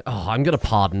hoping... Oh, I'm going to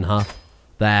pardon her.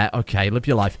 There, okay, live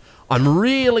your life. I'm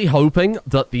really hoping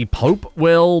that the Pope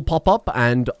will pop up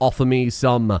and offer me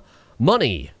some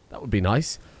money. That would be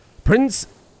nice. Prince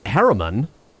Herriman,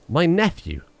 my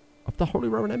nephew of the Holy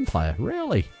Roman Empire.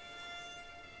 Really?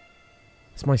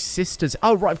 It's my sister's...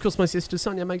 Oh, right, of course, my sister's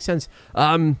son. Yeah, makes sense.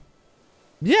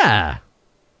 Yeah.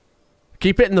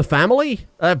 Keep it in the family?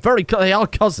 They are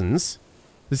cousins.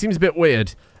 This seems a bit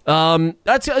weird.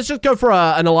 Let's just go for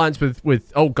an alliance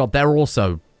with... Oh, God, they're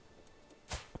also...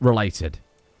 related.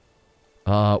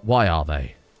 Why are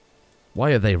they?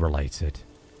 Why are they related?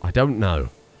 I don't know.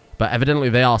 But evidently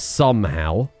they are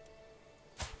somehow.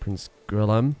 Prince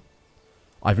Guillaume.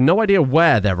 I have no idea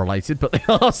where they're related, but they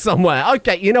are somewhere.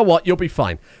 Okay, you know what? You'll be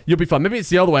fine. You'll be fine. Maybe it's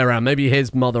the other way around. Maybe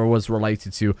his mother was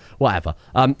related to whatever.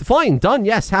 Fine. Done.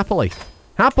 Yes, happily.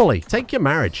 Happily. Take your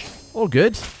marriage. All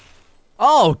good.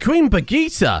 Oh, Queen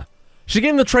Baguette. She gave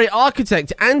him the trait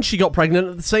Architect and she got pregnant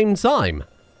at the same time.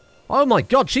 Oh my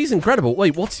God, she's incredible.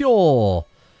 Wait, what's your...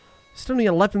 It's only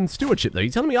 11 stewardship, though.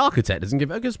 You're telling me Architect doesn't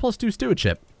give... It gives +2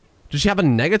 stewardship. Does she have a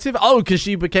negative? Oh, because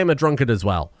she became a drunkard as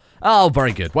well. Oh,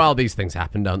 very good. Well, these things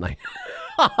happen, don't they?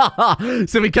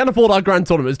 So we can afford our grand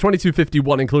tournament. It's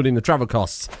 2251, including the travel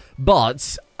costs.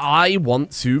 But I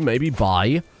want to maybe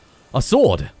buy a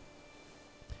sword.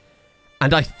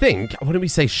 And I think... What did we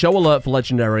say? Show alert for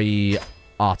legendary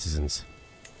artisans.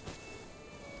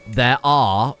 There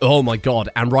are... Oh, my God.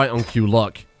 And right on cue,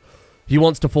 look. He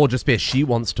wants to forge a spear. She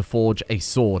wants to forge a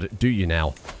sword. Do you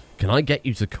now? Can I get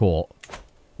you to court?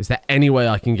 Is there any way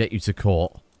I can get you to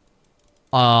court?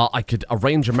 I could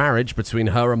arrange a marriage between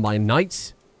her and my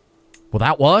knight. Will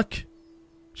that work?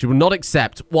 She will not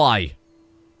accept. Why?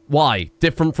 Why?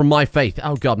 Different from my faith.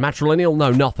 Oh, God. Matrilineal?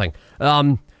 No, nothing.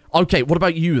 Okay, what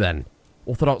about you, then?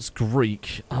 Orthodox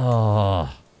Greek. Fight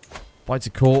to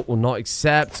court. Will not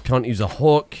accept. Can't use a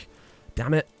hook.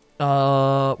 Damn it.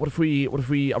 What if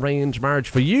we arrange marriage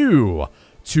for you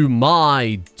to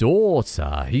my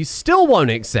daughter? He still won't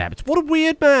accept. What a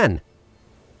weird man.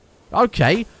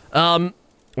 Okay. Well,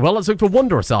 let's look for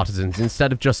wondrous artisans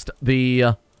instead of just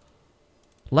the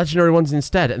legendary ones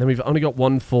instead. And then we've only got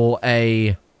one for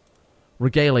a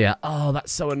regalia. Oh,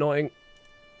 that's so annoying.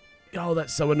 Oh,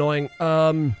 that's so annoying.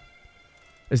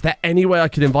 Is there any way I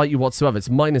could invite you whatsoever? It's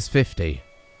minus 50.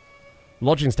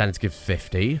 Lodging standards give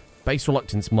 50. Base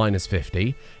reluctance minus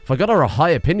 50. If I got her a high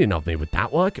opinion of me, would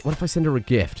that work? What if I send her a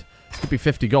gift? It could be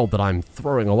 50 gold that I'm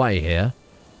throwing away here.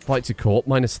 Fight to court,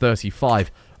 minus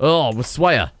 35. Oh, we'll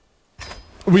sway her.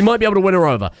 We might be able to win her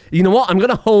over. You know what? I'm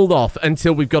going to hold off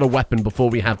until we've got a weapon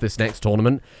before we have this next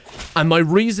tournament. And my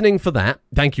reasoning for that...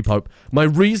 Thank you, Pope. My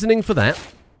reasoning for that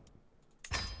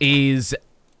is...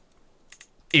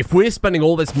 If we're spending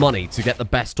all this money to get the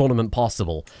best tournament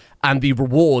possible, and the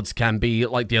rewards can be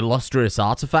like the illustrious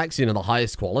artifacts, you know, the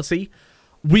highest quality,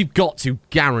 we've got to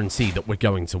guarantee that we're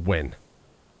going to win.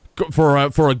 For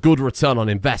a good return on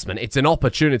investment. It's an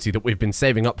opportunity that we've been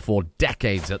saving up for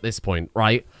decades at this point,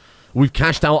 right? We've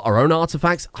cashed out our own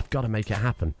artifacts. I've got to make it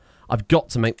happen. I've got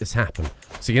to make this happen.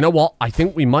 So you know what? I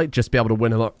think we might just be able to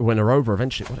win her over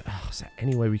eventually. Is there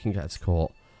any way we can get her to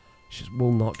court? She just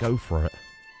will not go for it.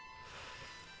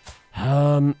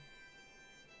 I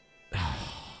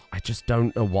just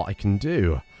don't know what I can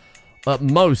do. At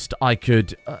most, I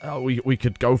could, we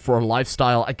could go for a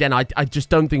lifestyle. Again, I just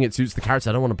don't think it suits the character.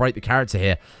 I don't want to break the character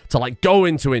here to, like, go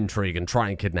into intrigue and try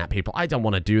and kidnap people. I don't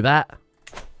want to do that.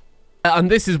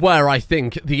 And this is where I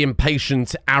think the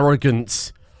impatient,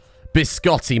 arrogant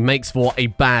Biscotti makes for a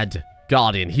bad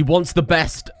guardian. He wants the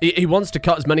best. He wants to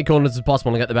cut as many corners as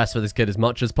possible and get the best for this kid as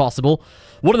much as possible.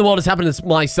 What in the world has happened to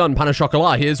my son, Pan au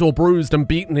Chocolat? He is all bruised and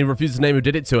beaten. He refuses to name who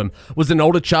did it to him. Was it an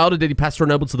older child, or did he pester a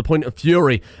noble to the point of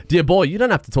fury? Dear boy, you don't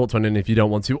have to talk to anyone if you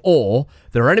don't want to. Or,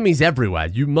 there are enemies everywhere.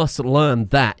 You must learn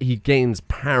that. He gains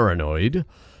paranoid,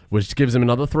 which gives him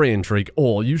another 3 intrigue.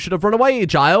 Or, you should have run away,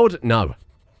 child. No.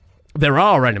 There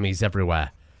are enemies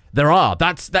everywhere. There are.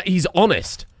 He's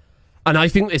honest. And I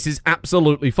think this is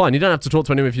absolutely fine. You don't have to talk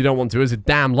to anyone if you don't want to. It's a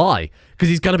damn lie. Because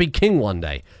he's going to be king one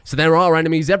day. So there are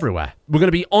enemies everywhere. We're going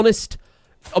to be honest,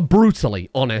 brutally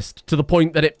honest, to the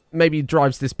point that it maybe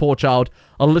drives this poor child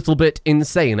a little bit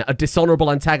insane. A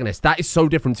dishonorable antagonist. That is so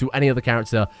different to any other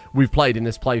character we've played in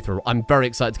this playthrough. I'm very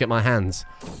excited to get my hands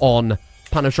on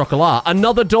Pan au Chocolat.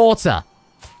 Another daughter.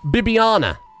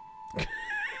 Bibiana.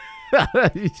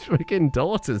 These freaking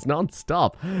daughters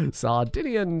non-stop.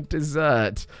 Sardinian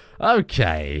dessert.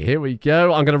 Okay, here we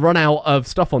go. I'm going to run out of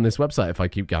stuff on this website if I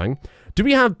keep going. Do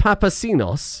we have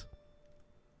Papacinos?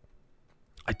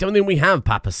 I don't think we have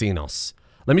Papacinos.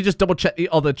 Let me just double check the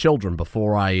other children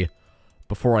before I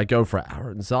go for it.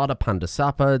 Aranzada,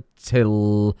 Pandasapa,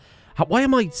 why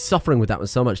am I suffering with that one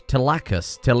so much?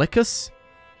 Tilicus?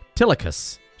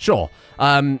 Sure.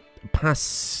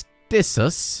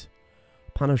 Pastissus.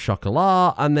 Pan au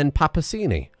Chocolat, and then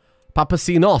Papacini.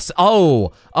 Papacinos.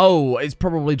 Oh, it's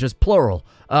probably just plural.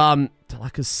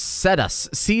 Like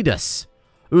Cedus.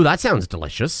 Ooh, that sounds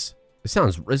delicious. It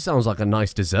sounds like a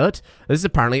nice dessert. This is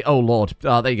apparently, oh lord,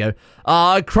 there you go.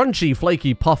 Crunchy,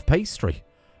 flaky puff pastry.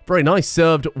 Very nice,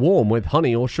 served warm with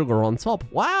honey or sugar on top.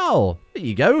 Wow, there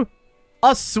you go.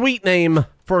 A sweet name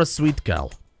for a sweet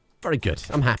girl. Very good.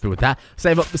 I'm happy with that.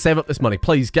 Save up this money.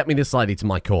 Please get me this lady to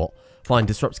my court. Fine,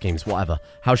 disrupt schemes, whatever.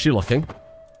 How's she looking?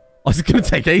 Oh, it's going to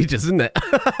take ages, isn't it?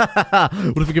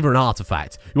 What if we give her an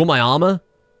artifact? You want my armor?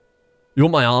 You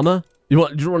want my armor? Do you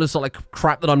want to sort of like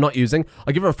crap that I'm not using?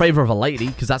 I'll give her a favor of a lady,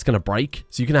 because that's going to break.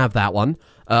 So you can have that one.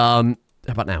 How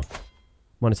about now?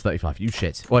 Minus 35. You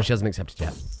shit. Well, she hasn't accepted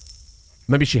yet.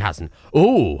 Maybe she hasn't.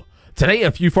 Ooh. Today,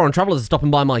 a few foreign travelers are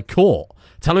stopping by my court.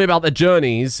 Telling me about their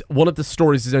journeys. One of the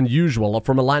stories is unusual,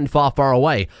 from a land far, far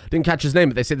away. Didn't catch his name,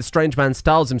 but they say the strange man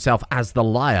styles himself as the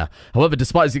Liar. However,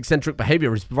 despite his eccentric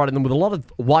behavior, he's provided them with a lot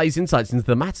of wise insights into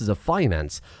the matters of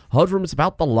finance. Heard rumors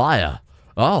about the Liar.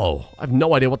 Oh, I have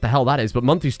no idea what the hell that is, but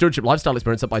monthly stewardship lifestyle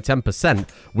experience up by 10%.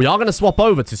 We are going to swap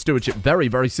over to stewardship very,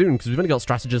 very soon, because we've only got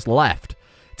strategists left.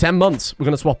 10 months, we're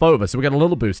going to swap over, so we get a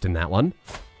little boost in that one.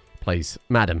 Please,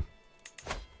 madam.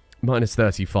 Minus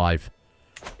 35.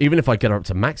 Even if I get her up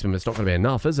to maximum, it's not going to be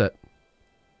enough, is it?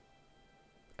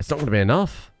 It's not going to be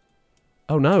enough.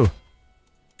 Oh, no.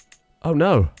 Oh,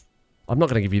 no. I'm not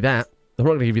going to give you that. I'm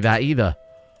not going to give you that either.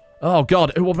 Oh,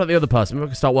 God. What about the other person? Maybe we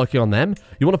can start working on them.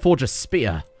 You want to forge a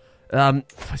spear.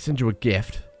 If I send you a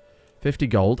gift. 50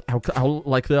 gold. How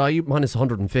likely are you? Minus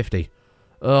 150.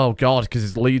 Oh, God, because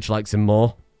his liege likes him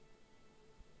more.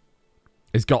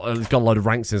 He's got a load of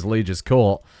ranks in his liege's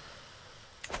court.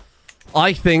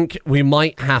 I think we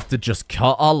might have to just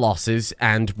cut our losses,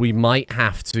 and we might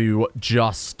have to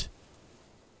just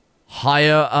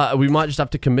hire... we might just have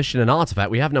to commission an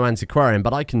artifact. We have no antiquarian,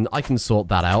 but I can sort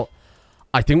that out.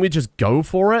 I think we just go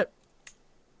for it.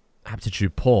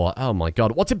 Aptitude poor. Oh, my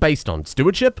God. What's it based on?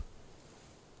 Stewardship?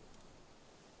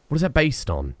 What is that based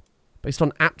on? Based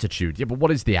on aptitude. Yeah, but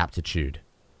what is the aptitude?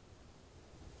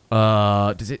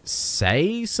 Does it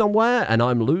say somewhere? And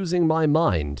I'm losing my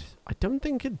mind. I don't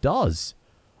think it does.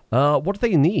 What do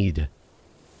they need? It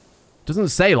doesn't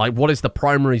say, like, what is the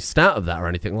primary stat of that or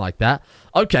anything like that.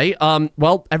 Okay,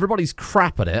 well, everybody's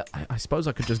crap at it. I suppose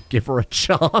I could just give her a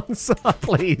chance.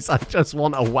 Please, I just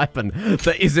want a weapon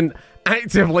that isn't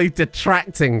actively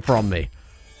detracting from me.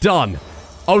 Done.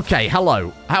 Okay,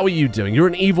 hello. How are you doing? You're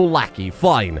an evil lackey.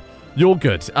 Fine. You're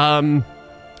good. A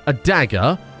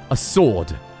dagger, a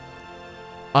sword,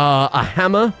 a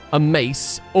hammer, a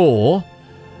mace, or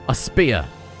a spear.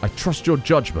 I trust your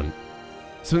judgment.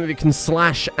 Something that can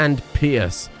slash and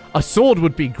pierce. A sword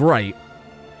would be great.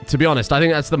 To be honest, I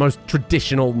think that's the most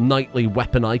traditional knightly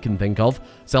weapon I can think of.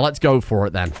 So let's go for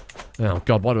it then. Oh,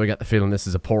 God, why do I get the feeling this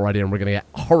is a poor idea and we're going to get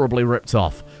horribly ripped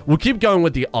off? We'll keep going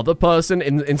with the other person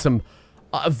in some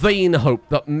vain hope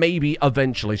that maybe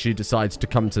eventually she decides to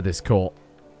come to this court.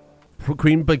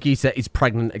 Queen Baguette is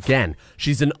pregnant again.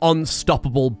 She's an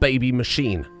unstoppable baby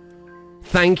machine.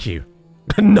 Thank you.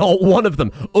 Not one of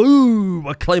them. Ooh,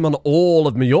 a claim on all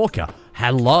of Mallorca.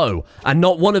 Hello. And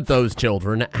not one of those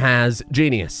children has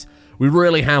genius. We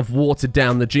really have watered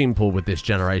down the gene pool with this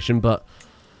generation, but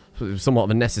somewhat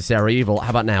of a necessary evil.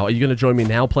 How about now? Are you going to join me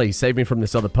now? Please, save me from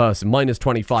this other person. Minus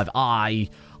 25. I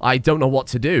don't know what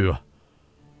to do.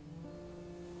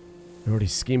 You're already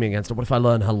scheming against her. What if I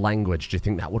learn her language? Do you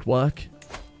think that would work?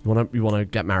 You wanna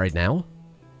get married now?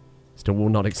 Still will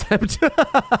not accept.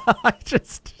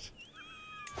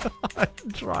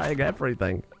 I'm trying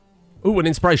everything. Ooh, an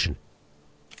inspiration.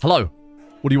 Hello.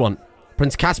 What do you want?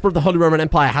 Prince Caspar of the Holy Roman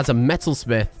Empire has a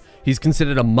metalsmith. He's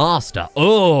considered a master.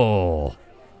 Oh.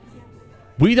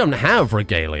 We don't have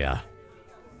regalia.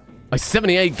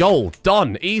 78 gold.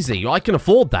 Done. Easy. I can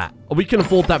afford that. We can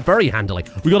afford that very handily.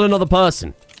 We got another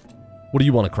person. What do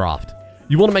you want to craft?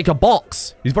 You want to make a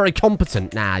box? He's very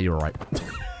competent. Nah, you're right.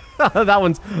 that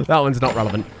one's not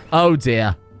relevant. Oh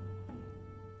dear.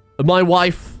 My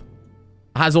wife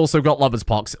has also got lover's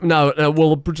pox. No,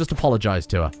 we'll just apologize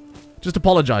to her. Just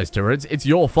apologize to her. It's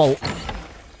your fault.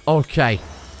 Okay.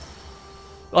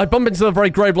 I bump into the very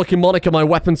grave-looking Monica, my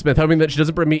weaponsmith, hoping that she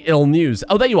doesn't bring me ill news.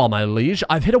 Oh, there you are, my liege.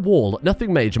 I've hit a wall.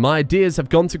 Nothing major. My ideas have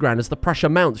gone to ground as the pressure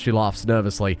mounts, she laughs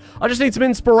nervously. I just need some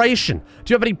inspiration.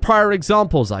 Do you have any prior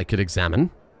examples I could examine?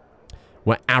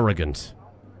 We're arrogant.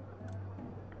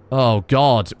 Oh,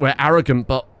 God. We're arrogant,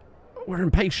 but we're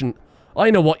impatient.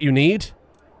 I know what you need.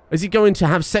 Is he going to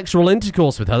have sexual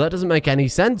intercourse with her? That doesn't make any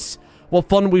sense. What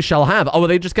fun we shall have. Oh, are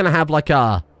they just going to have, like,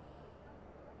 a...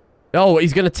 Oh,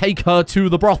 he's going to take her to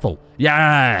the brothel.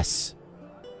 Yes.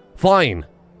 Fine.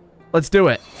 Let's do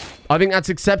it. I think that's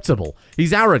acceptable.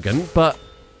 He's arrogant, but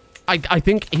I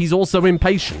think he's also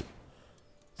impatient.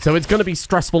 So it's going to be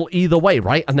stressful either way,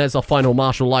 right? And there's our final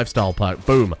martial lifestyle perk.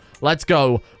 Boom. Let's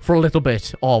go for a little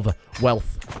bit of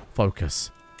wealth focus.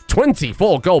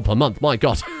 24 gold per month. My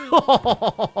God.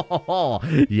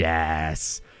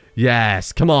 Yes.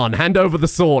 Yes. Come on. Hand over the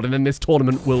sword, and then this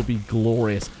tournament will be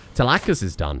glorious. Telakis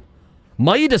is done.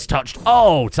 Midas touched.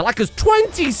 Oh, Telaka's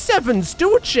 27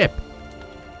 stewardship.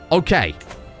 Okay.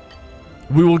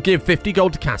 We will give 50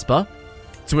 gold to Caspar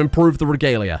to improve the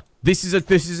regalia. This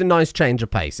is a nice change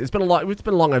of pace. It's been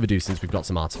long overdue since we've got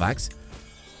some artifacts.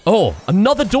 Oh,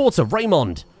 another daughter,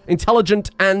 Raymond.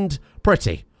 Intelligent and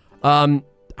pretty.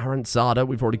 Aranzada,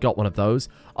 we've already got one of those.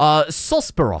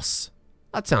 Sosporos.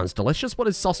 That sounds delicious. What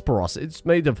is Sosporos? It's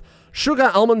made of sugar,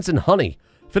 almonds, and honey.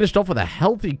 Finished off with a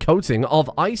healthy coating of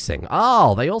icing.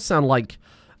 Oh, they all sound like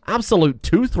absolute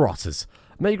tooth rotters.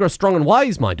 May you grow strong and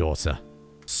wise, my daughter.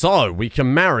 So, we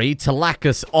can marry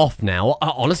Telakis off now.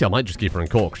 Honestly, I might just keep her in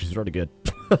court, because she's really good.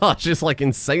 She's, like,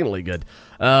 insanely good.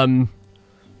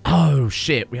 Oh,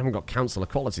 shit. We haven't got council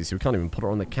equality, so we can't even put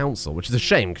her on the council, which is a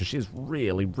shame, because she's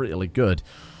really, really good.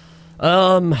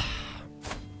 That's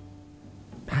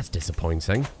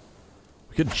disappointing.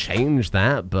 We could change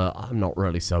that, but I'm not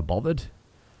really so bothered.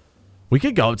 We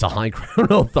could go up to High Crown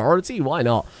Authority. Why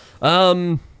not?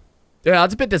 Yeah,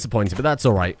 it's a bit disappointing, but that's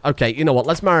all right. Okay, you know what?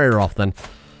 Let's marry her off then.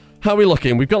 How are we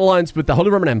looking? We've got alliance with the Holy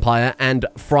Roman Empire and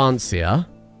Francia.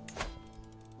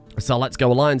 So let's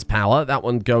go alliance power. That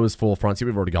one goes for Francia.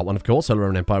 We've already got one, of course. Holy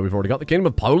Roman Empire, we've already got. The Kingdom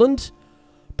of Poland.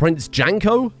 Prince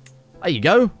Janko. There you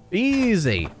go.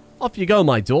 Easy. Off you go,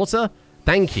 my daughter.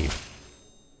 Thank you.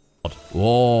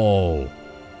 Whoa.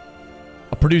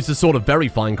 I produce a sort of very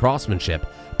fine craftsmanship.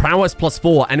 Prowess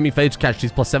 +4. Enemy phage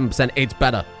casualties +7%. It's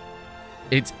better.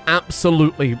 It's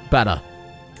absolutely better.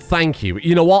 Thank you.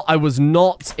 You know what? I was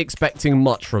not expecting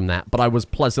much from that, but I was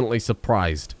pleasantly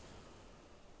surprised.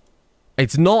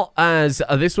 It's not as...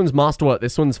 this one's masterwork.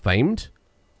 This one's famed.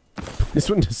 This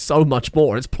one does so much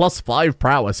more. It's +5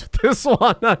 prowess with this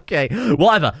one. Okay,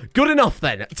 whatever. Good enough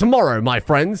then. Tomorrow, my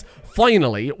friends,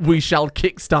 finally, we shall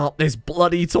kickstart this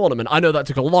bloody tournament. I know that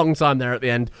took a long time there at the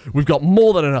end. We've got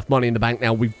more than enough money in the bank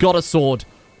now. We've got a sword.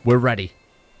 We're ready.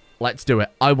 Let's do it.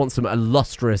 I want some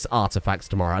illustrious artifacts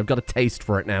tomorrow. I've got a taste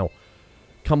for it now.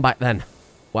 Come back then.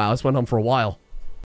 Wow, this went on for a while.